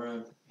sides of the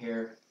room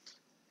here.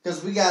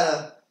 Because we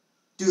gotta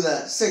do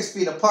that 6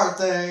 feet apart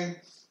thing.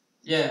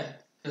 Yeah,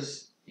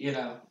 because, you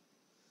know,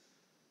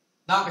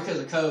 not because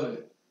of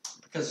COVID,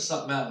 because of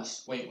something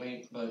else.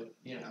 Wait, but,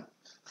 you know.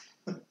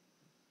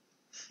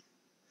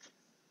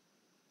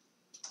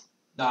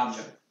 No,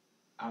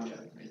 I'm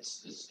joking.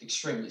 It's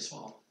extremely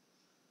small.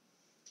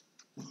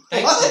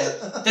 Thanks,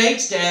 Dad.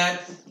 Thanks, Dad.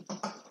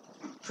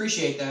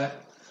 Appreciate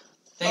that.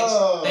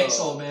 Thanks,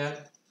 old man.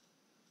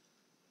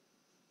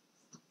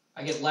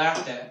 I get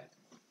laughed at.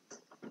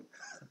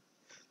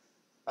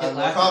 I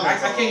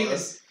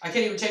can't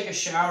even take a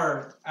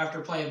shower after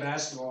playing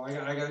basketball. I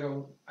gotta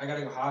go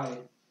hide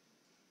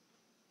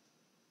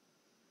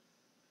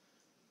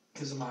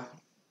because of my.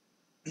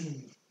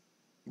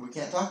 We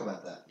can't talk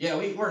about that. Yeah,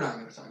 we're not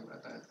going to talk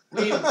about that.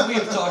 We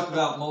have talked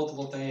about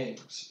multiple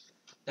things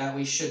that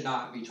we should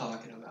not be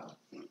talking about.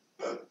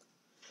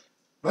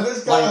 But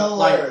it's kind of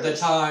hilarious. Like the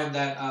time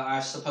that I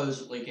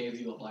supposedly gave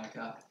you a black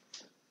eye.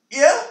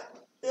 Yeah.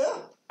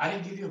 I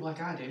didn't give you a black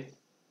eye, dude.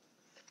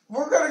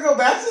 We're gonna go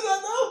back to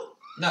that though.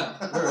 No,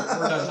 we're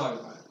done talking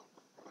about it.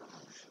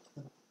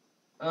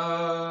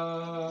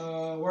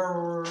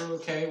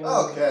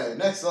 Okay,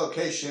 next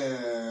location.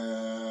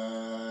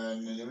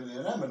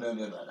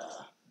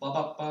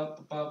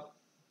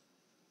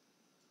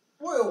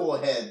 We'll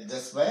head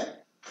this way.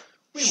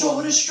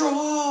 Show the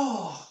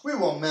straw. We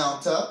will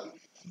mount up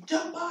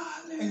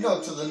and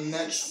go to the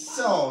next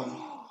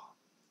zone.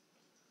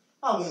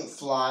 I won't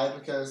fly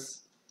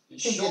because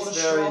he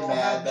gets very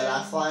mad that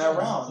I fly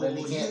around and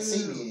he can't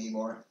see me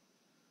anymore.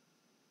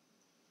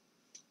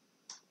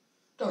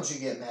 Don't you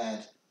get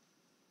mad?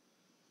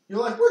 You're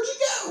like, where'd you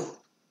go?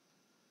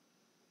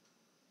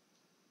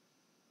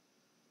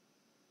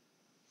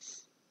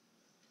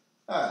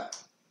 Alright.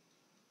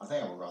 I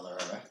think I'm going the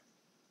right way.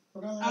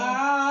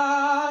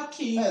 I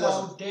keep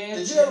on dancing.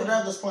 Did you ever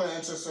grab this point of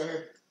interest right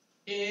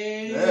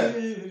here? Yeah.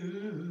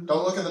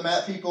 Don't look at the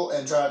map, people,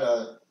 and try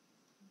to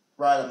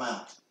ride them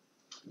out.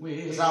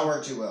 It's not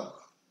working too well.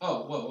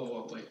 Oh,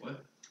 whoa, wait,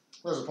 what?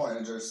 There's a point of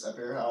interest up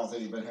here. I don't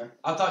think you've been here.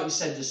 I thought you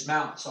said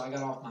dismount, so I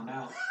got off my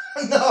mount.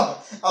 No,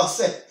 I'll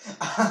say,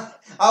 I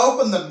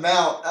opened the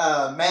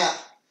map.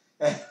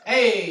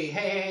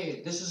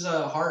 Hey, this is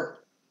a heart.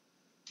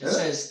 It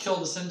says kill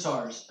the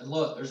centaurs. And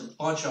look, there's a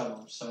bunch of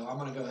them, so I'm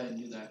going to go ahead and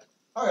do that.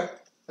 Okay.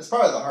 It's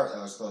probably the heart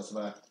that was close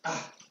by.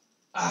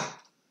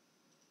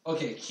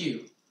 Okay,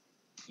 Q.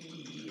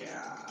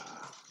 Yeah.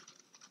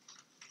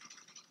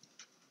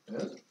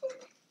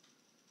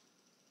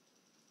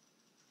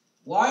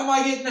 Why am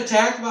I getting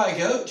attacked by a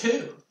goat,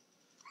 too?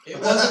 It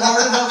wasn't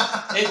hard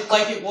enough.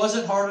 It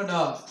wasn't hard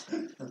enough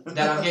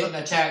that I'm getting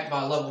attacked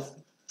by level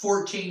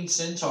 14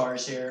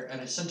 centaurs here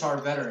and a centaur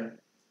veteran.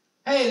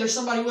 Hey, there's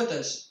somebody with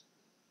us.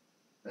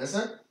 Is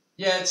there?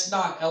 Yeah, it's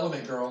not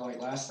Element Girl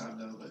like last time,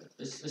 though, but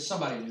it's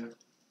somebody new.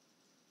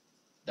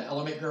 The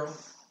Element Girl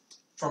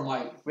from,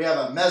 like... We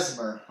have a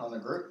Mesmer on the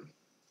group.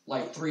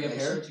 Like 3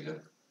 episodes ago.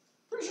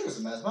 Pretty sure it's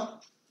a Mesmer.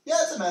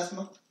 Yeah, it's a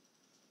Mesmer.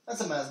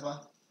 That's a Mesmer.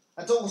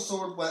 A dual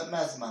sword went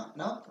Mesmer.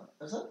 No?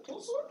 Is that a dual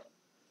sword?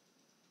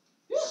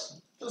 Yeah,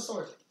 dual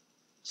sword.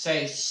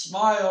 Say,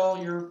 smile,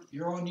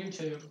 you're on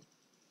YouTube.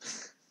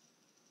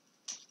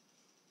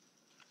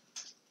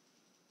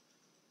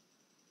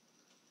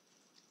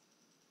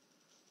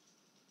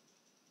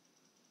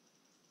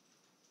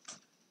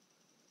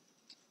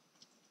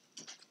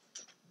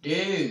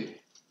 Dude.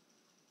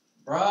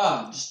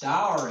 Bruh, just die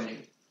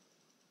already.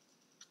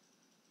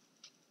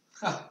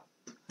 Huh.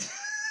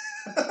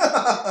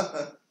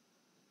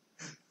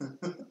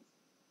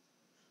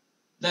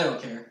 They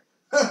don't care.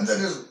 They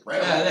just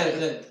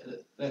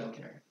they don't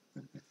care.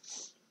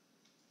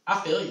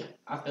 I feel you.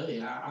 I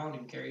don't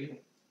even care either.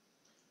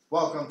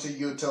 Welcome to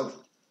YouTube,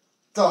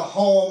 the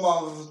home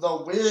of the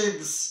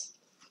weebs.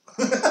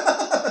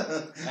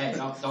 Hey,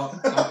 don't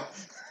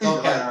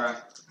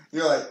categorize.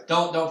 You're like,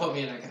 don't put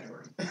me in that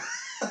category.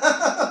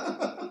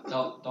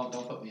 don't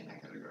put me in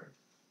that category.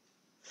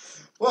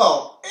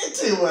 Well,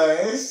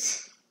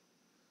 anyways.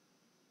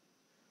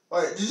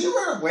 Wait, did you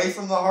run away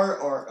from the heart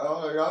or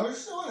I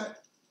was still in it?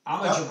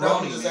 I'm a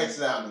jabroni. You just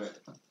exit out of it.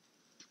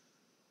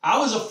 I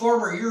was a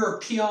former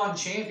European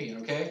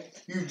champion, okay?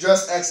 You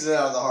just exited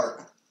out of the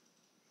heart.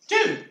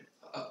 Dude!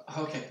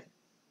 Okay.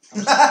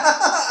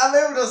 I'm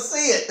able to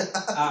see it.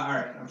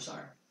 Alright, I'm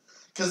sorry.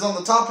 Because on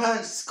the top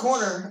hand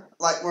corner,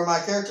 like where my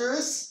character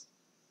is,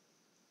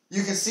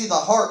 you can see the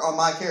heart on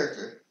my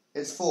character.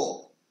 It's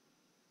full.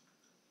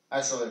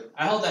 Actually.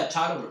 I held that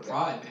title with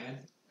pride, man.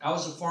 I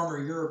was a former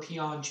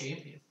European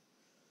champion.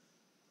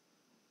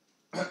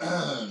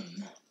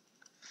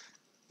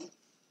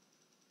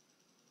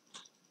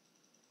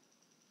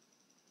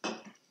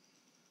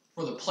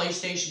 For the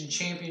PlayStation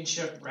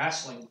Championship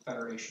Wrestling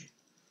Federation.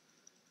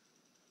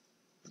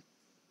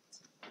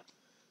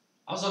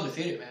 I was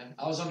undefeated, man.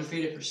 I was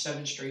undefeated for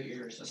 7 straight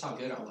years. That's how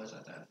good I was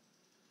at that.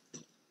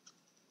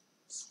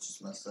 It's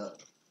just messed up.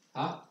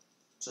 Huh?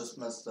 Just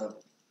messed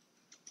up.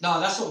 No,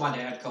 that's what my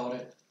dad called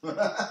it.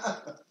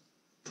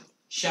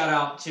 Shout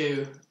out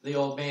to the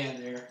old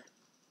man there.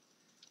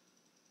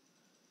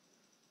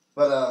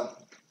 But,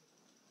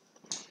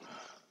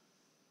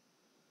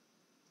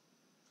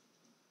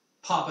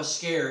 Papa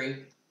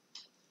Scary.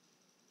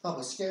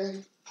 Papa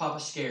Scary?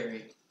 Papa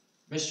Scary.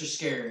 Mr.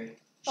 Scary.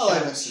 I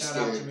like Mr. Shout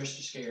Scary. out to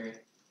Mr. Scary.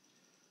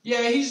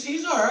 Yeah,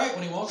 he's alright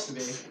when he wants to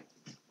be.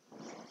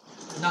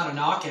 Not a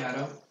knock at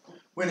him.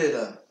 We did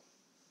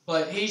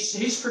But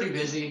he's pretty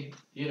busy,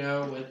 you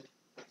know, with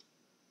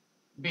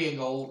being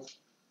old.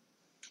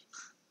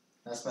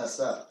 That's messed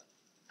up.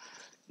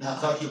 Now,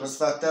 fucked was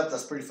fucked up.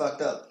 That's pretty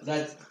fucked up.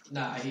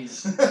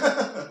 He's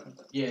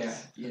yeah,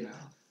 you know.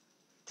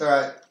 It's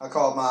alright. I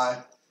called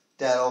my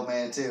dad old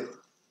man too.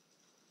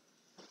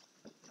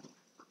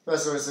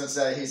 Especially since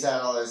he's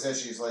had all those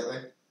issues lately.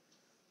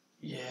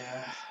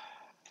 Yeah.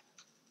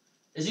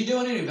 Is he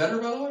doing any better,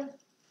 by the way?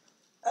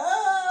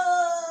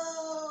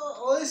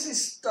 At least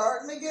he's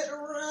starting to get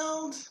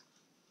around.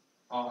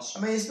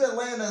 Awesome. I mean, he's been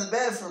laying in the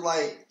bed for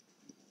like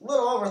a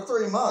little over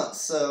 3 months,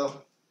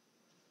 so.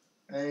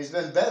 And he's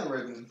been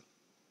bedridden.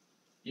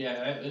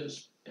 Yeah, it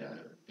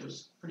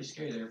was pretty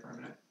scary there for a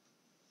minute.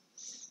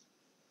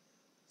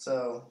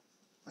 So,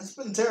 it's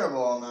been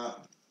terrible on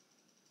that.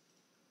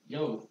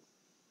 Yo.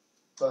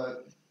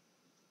 But,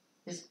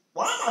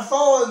 why am I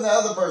following the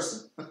other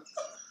person?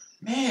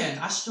 Man,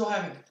 I still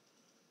haven't.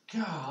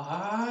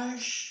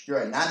 Gosh. You're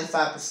at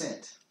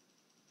 95%.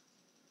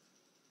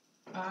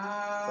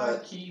 I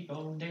keep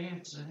on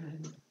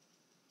dancing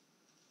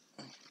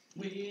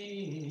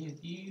with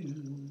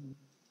you.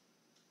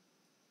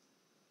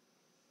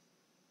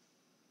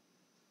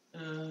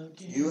 Again.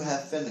 You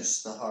have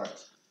finished the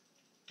heart.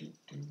 You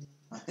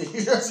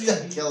just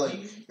kept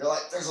killing. You're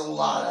like, there's a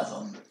lot of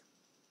them.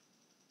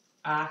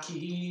 I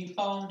keep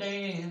on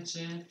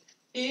dancing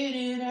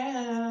in and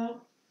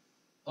out,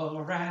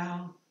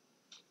 around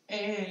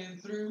and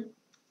through.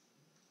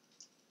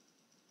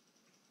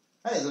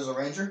 Hey, there's a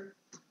ranger.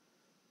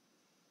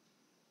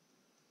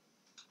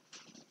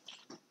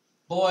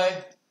 Boy,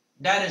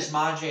 that is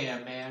my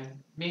jam,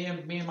 man. Me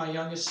and my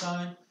youngest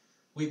son,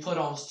 we put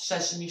on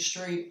Sesame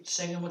Street,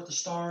 Singing with the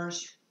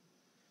Stars.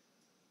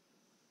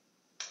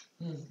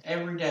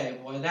 Every day,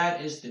 boy, that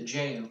is the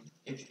jam.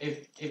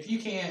 If you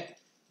can't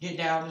get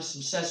down to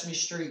some Sesame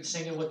Street,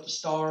 Singing with the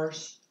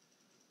Stars,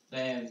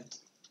 then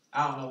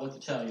I don't know what to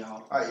tell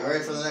y'all. Alright, you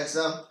ready for the next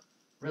song?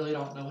 Really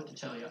don't know what to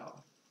tell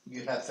y'all.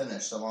 You have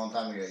finished a long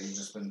time ago. You've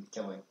just been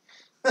killing.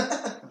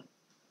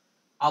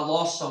 I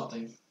lost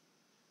something.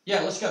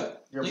 Yeah, let's go.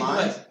 Your Lead mind?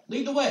 the way.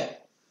 Lead the way.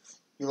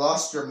 You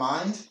lost your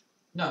mind?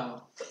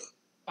 No.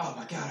 Oh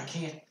my God,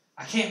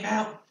 I can't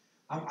mount.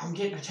 I'm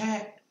getting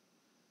attacked.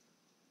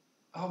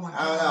 Oh my God.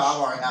 I don't know.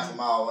 I'm already half a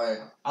mile away.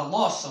 I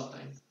lost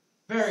something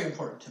very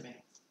important to me.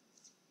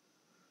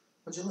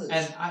 What'd you lose?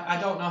 And I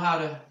don't know how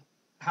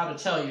to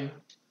tell you,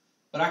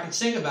 but I can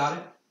sing about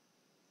it.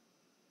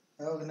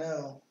 Oh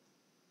no.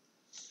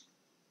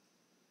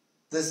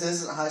 This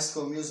isn't High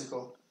School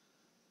Musical.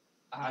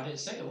 I didn't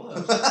say it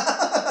was,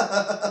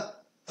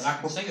 but I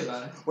can sing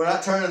about it. We're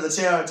not turning the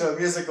channel into a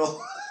musical.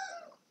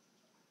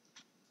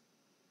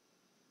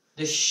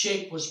 This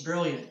shape was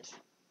brilliant.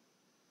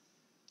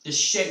 This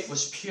shape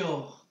was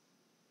pure.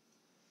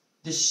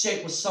 This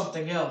shape was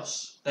something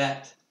else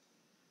that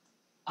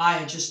I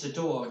had just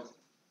adored.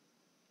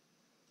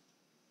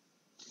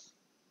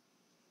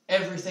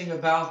 Everything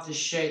about this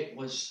shape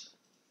was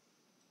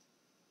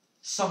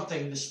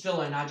something, this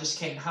feeling I just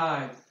can't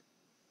hide.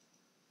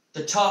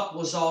 The top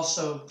was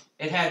also,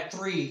 it had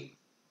 3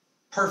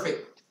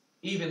 perfect,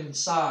 even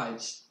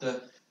sides.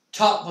 The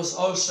top was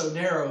oh so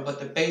narrow, but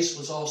the base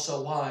was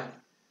also wide.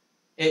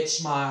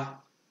 It's my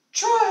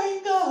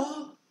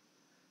triangle,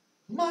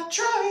 my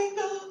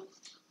triangle.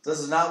 This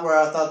is not where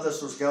I thought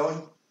this was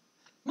going.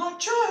 My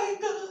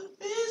triangle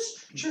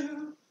is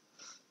true.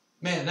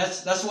 Man,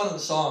 that's one of the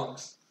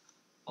songs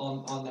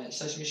on that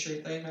Sesame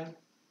Street thing, man.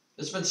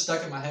 It's been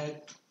stuck in my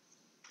head.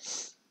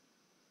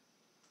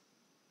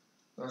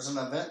 There's an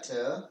event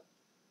too.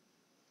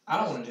 I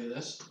don't want to do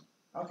this.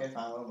 Okay,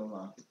 fine. We'll move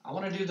on. I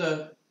want to do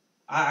the.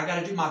 I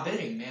got to do my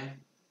bidding, man.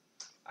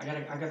 I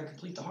gotta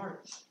complete the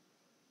hearts.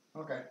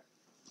 Okay.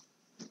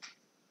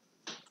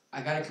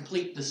 I gotta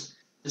complete this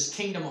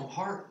kingdom of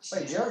hearts.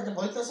 Wait, did you ever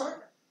complete this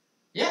heart?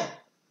 Yeah.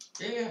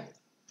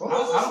 What I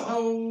was this don't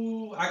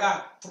know. I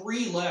got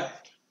 3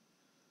 left.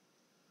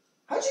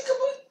 How'd you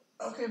complete?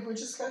 Okay, we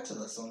just got to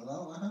this one. I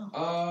don't know how.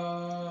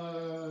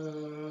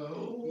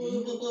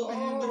 You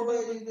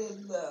already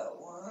did that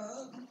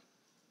one.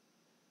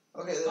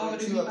 Okay, there are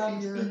 2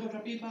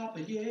 up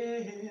here.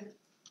 Yeah.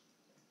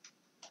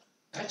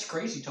 That's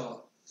crazy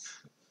talk.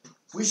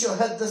 We shall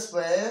head this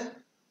way.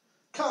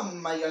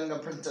 Come, my young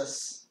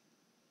apprentice.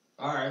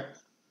 Alright.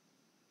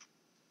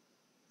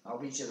 I'll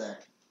meet you there.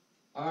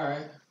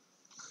 Alright.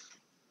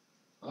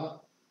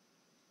 Up.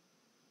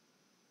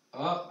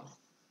 Up.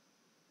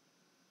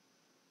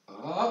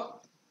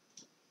 Up.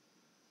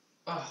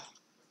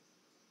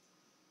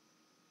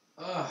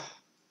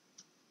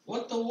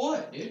 What the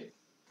what, dude?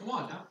 Come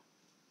on now.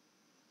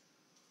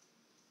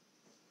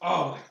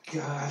 Oh my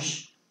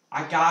gosh.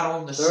 I got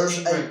on the There's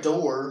stingray. a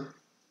door.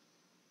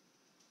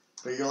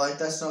 But you're like,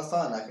 that's no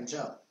fun. I can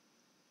jump.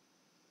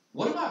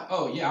 What about...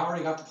 Oh, yeah, I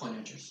already got the point of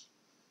interest.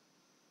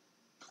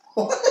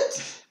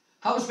 What?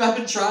 I've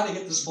been trying to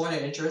get this point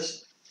of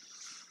interest.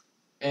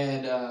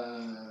 And,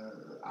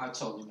 I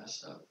totally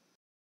messed up.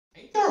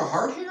 Ain't there a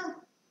heart here?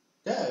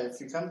 Yeah,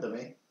 if you come to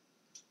me.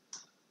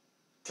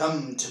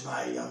 Come to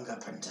my young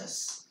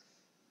apprentice.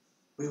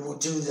 We will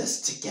do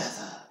this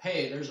together.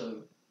 Hey, there's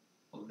a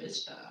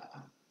vista.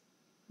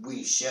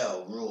 We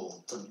shall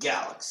rule the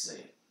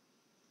galaxy.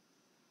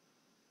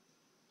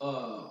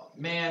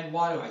 Man,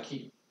 why do I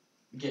keep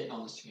getting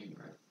on this game,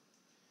 right?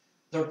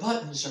 Their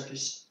buttons are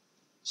just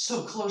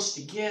so close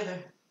together.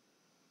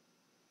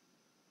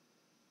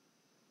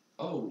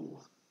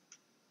 Oh.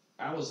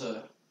 That was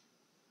a...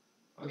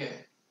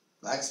 Okay.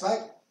 Black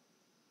spike?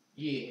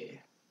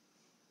 Yeah.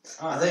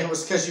 I think it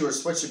was because you were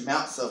switching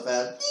mounts so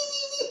fast.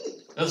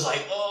 It was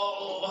like,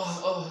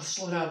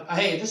 slow down.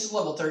 Hey, this is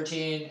level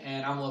 13,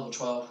 and I'm level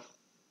 12.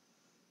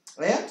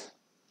 And?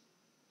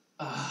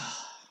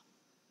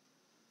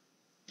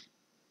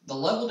 The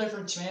level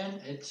difference,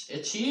 man,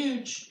 it's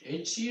huge.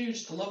 It's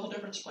huge. The level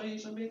difference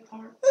plays a big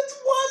part.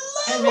 That's one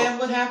Hey, level! man,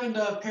 what happened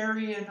to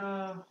Perry and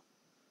I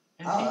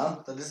don't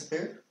know. They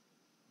disappeared?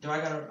 I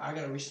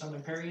gotta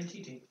resummon Perry and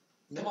TT.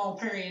 Come on,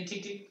 Perry and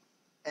TT.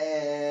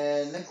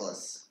 And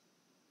Nicholas.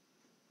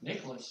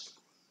 Nicholas.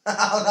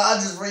 I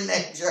just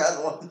renamed your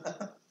other one.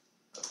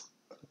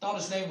 I thought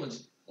his name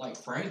was like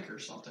Frank or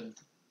something.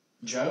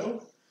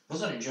 Joe?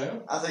 Wasn't it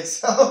Joe? I think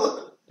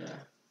so. Yeah.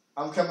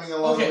 I'm coming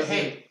along with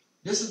hey,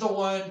 this is the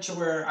one to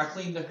where I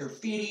cleaned the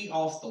graffiti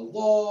off the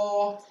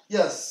wall.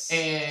 Yes.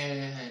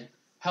 And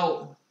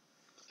help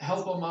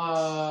them,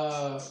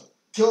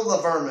 kill the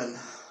vermin.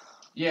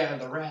 yeah,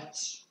 the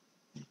rats.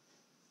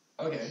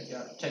 Okay,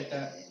 yeah, take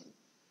that.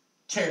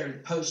 Tear the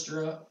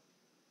poster up.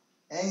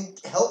 And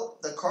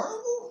help the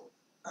carnival?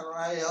 I don't know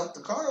how you help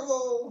the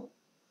carnival.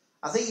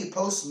 I think you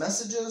post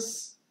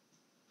messages.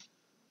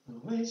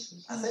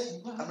 I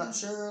think. I'm not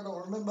sure. I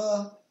don't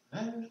remember.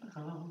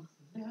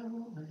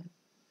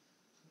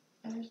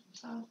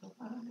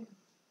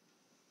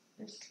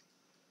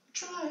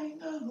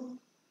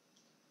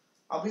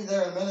 I'll be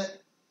there in a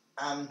minute.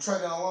 I'm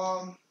trucking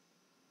along.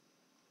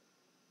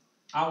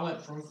 I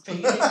went from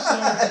Phoenix,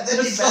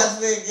 Then he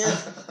passed me again.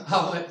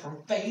 I went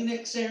from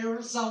Phoenix,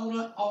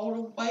 Arizona, all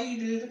the way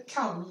to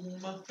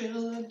Tacoma,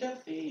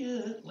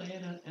 Philadelphia,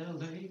 Atlanta,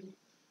 LA.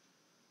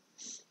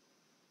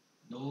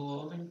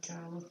 Northern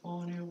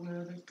California,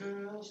 where the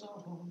girls are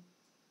home.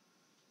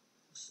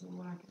 So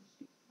I can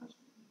see my...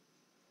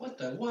 What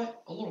the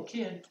what? A little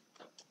kid.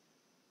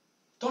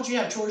 Don't you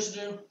have chores to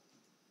do?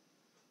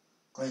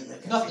 Clean the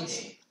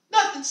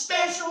Nothing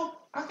special.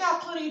 I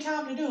got plenty of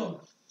time to do them.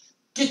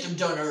 Get them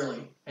done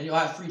early, and you'll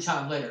have free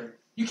time later.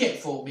 You can't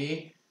fool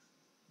me.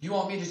 You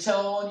want me to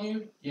tell on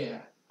you? Yeah,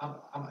 I'm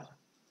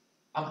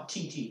a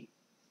TT.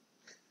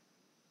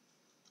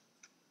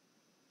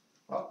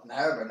 Well, now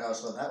everybody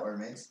knows what that word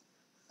means.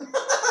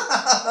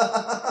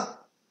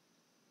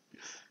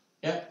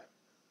 Yeah.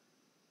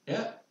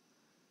 Yeah.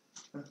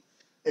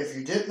 If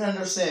you didn't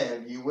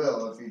understand, you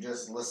will if you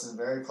just listen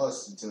very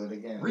closely to it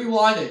again.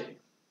 Rewind it.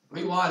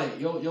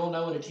 You'll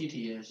know what a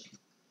TT is.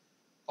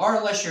 Or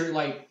unless you're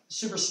like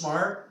super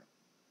smart,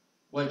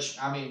 which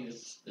I mean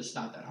it's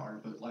not that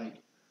hard, but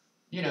like,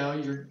 you know,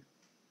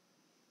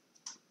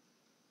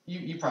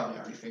 you probably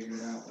already figured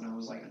it out when I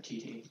was like a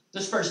TT.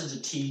 This person's a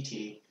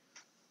TT.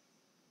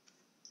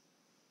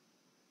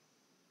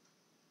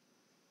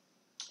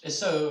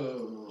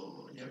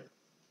 So, yep.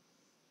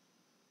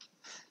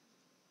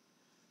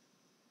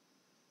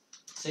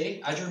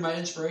 See, I drew my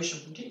inspiration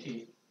from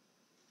TT.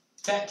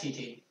 Fat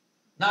TT.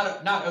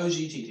 Not OG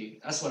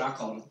TT. That's what I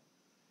called him.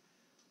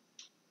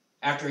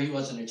 After he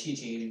wasn't a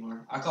TT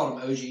anymore. I called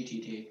him OG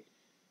TT.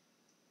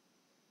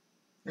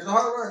 He's a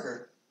hard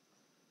worker.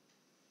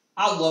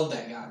 I love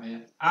that guy,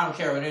 man. I don't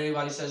care what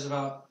anybody says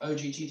about OG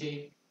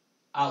TT.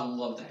 I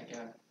love that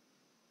guy.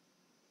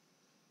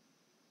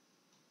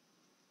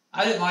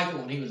 I didn't like him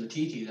when he was a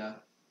TT, though.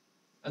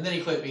 And then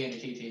he quit being a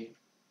TT.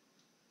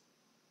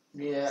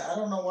 Yeah, I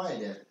don't know why he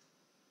did.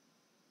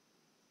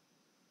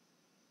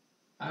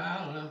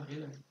 I don't know,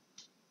 either.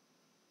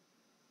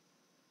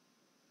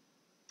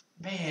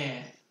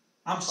 Man,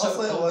 I'm so...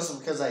 Hopefully it wasn't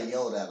because I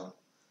yelled at him.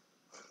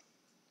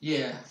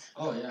 Yeah.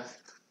 Oh, yeah.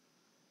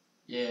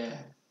 Yeah.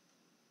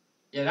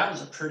 Yeah, that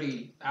was a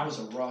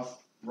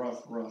rough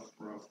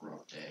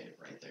day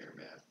right there,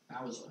 man.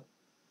 That was a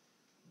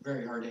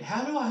very hard day.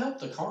 How do I help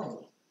the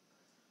carnival?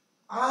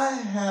 I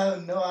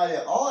have no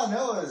idea. All I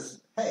know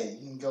is, hey,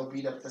 you can go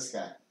beat up this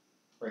guy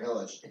for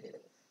Hillage.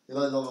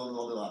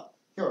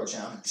 Hero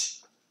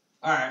challenge.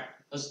 Alright,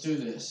 let's do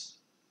this.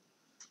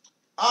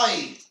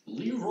 Aye!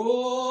 Leroy!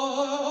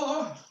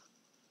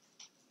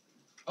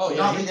 Oh, yeah.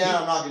 Knock me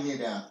down, I'm knocking you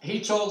down. He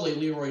totally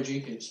Leroy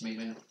Jenkins me,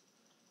 man.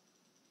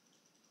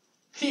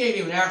 He ain't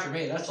even after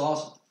me. That's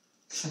awesome.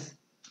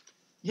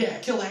 Yeah,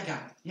 kill that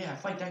guy. Yeah,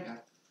 fight that guy.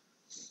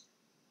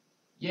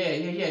 Yeah.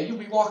 You'll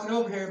be walking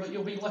over here, but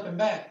you'll be limping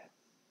back.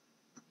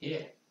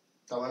 Yeah.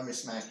 Don't let me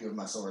smack you with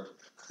my sword.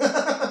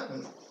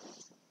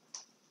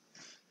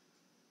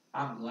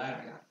 I'm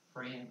glad I got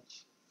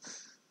friends.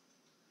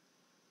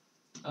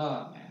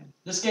 Oh man,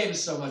 this game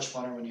is so much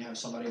funner when you have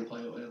somebody to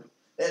play it with.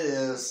 It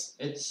is.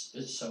 It's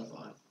so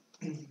fun.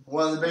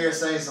 One of the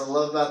biggest things I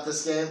love about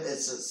this game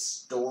is its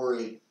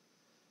story.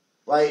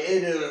 Like,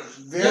 it is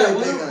very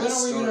big on its story. When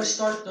are we going to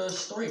start the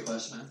story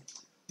quest, man?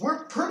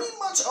 We're pretty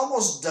much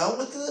almost done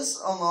with this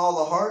on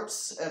all the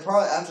hearts, and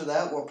probably after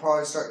that we'll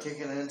probably start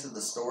kicking into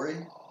the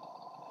story.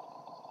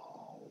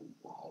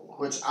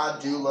 Which I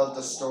do love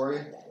the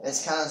story.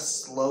 It's kind of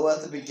slow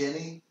at the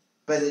beginning,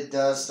 but it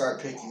does start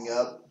picking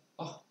up.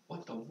 Oh,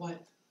 what the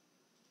what?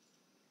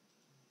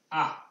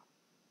 Ah.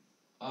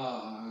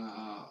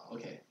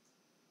 Okay.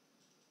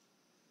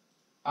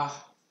 I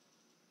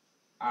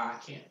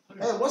can't put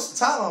it. Hey, what's the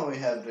time on we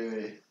have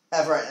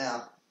right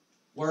now?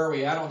 Where are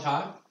we at on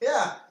time?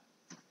 Yeah.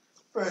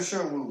 Pretty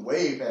sure we're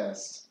way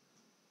past.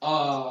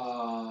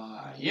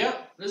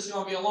 Yep. This is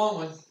gonna be a long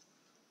one.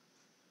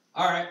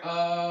 Alright,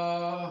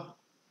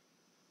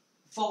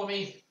 follow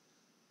me.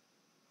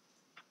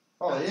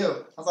 Oh,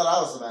 you. I thought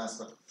I was the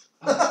master.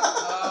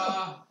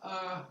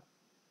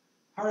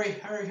 Hurry.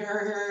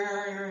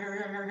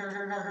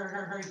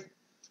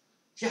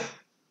 Yeah.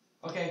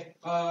 Okay.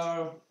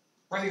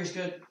 Right here's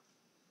good.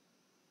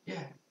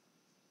 Yeah.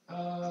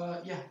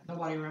 Yeah,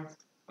 nobody around.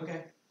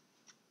 Okay.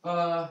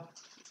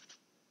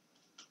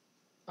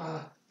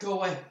 Go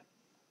away.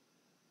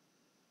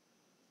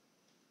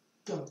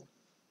 Go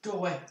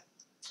away.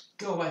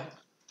 Go away.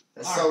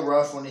 It's all so right.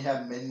 rough when you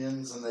have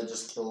minions and they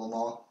just kill them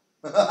all.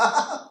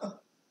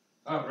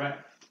 Alright.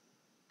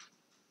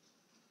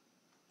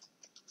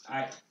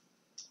 Alright,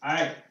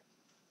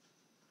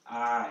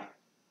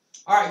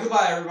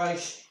 goodbye everybody.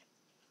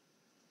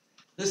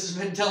 This has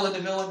been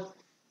DylanDaVillain.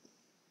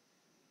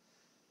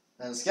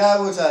 And Sky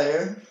Wutai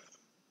here.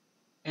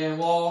 And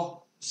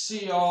we'll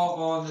see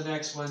y'all on the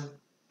next one.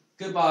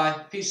 Goodbye.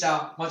 Peace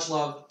out. Much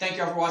love. Thank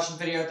y'all for watching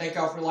the video. Thank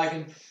y'all for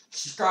liking.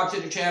 Subscribe to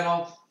the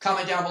channel.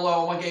 Comment down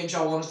below on what games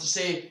y'all want us to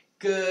see.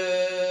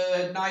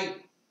 Good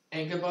night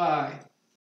and goodbye.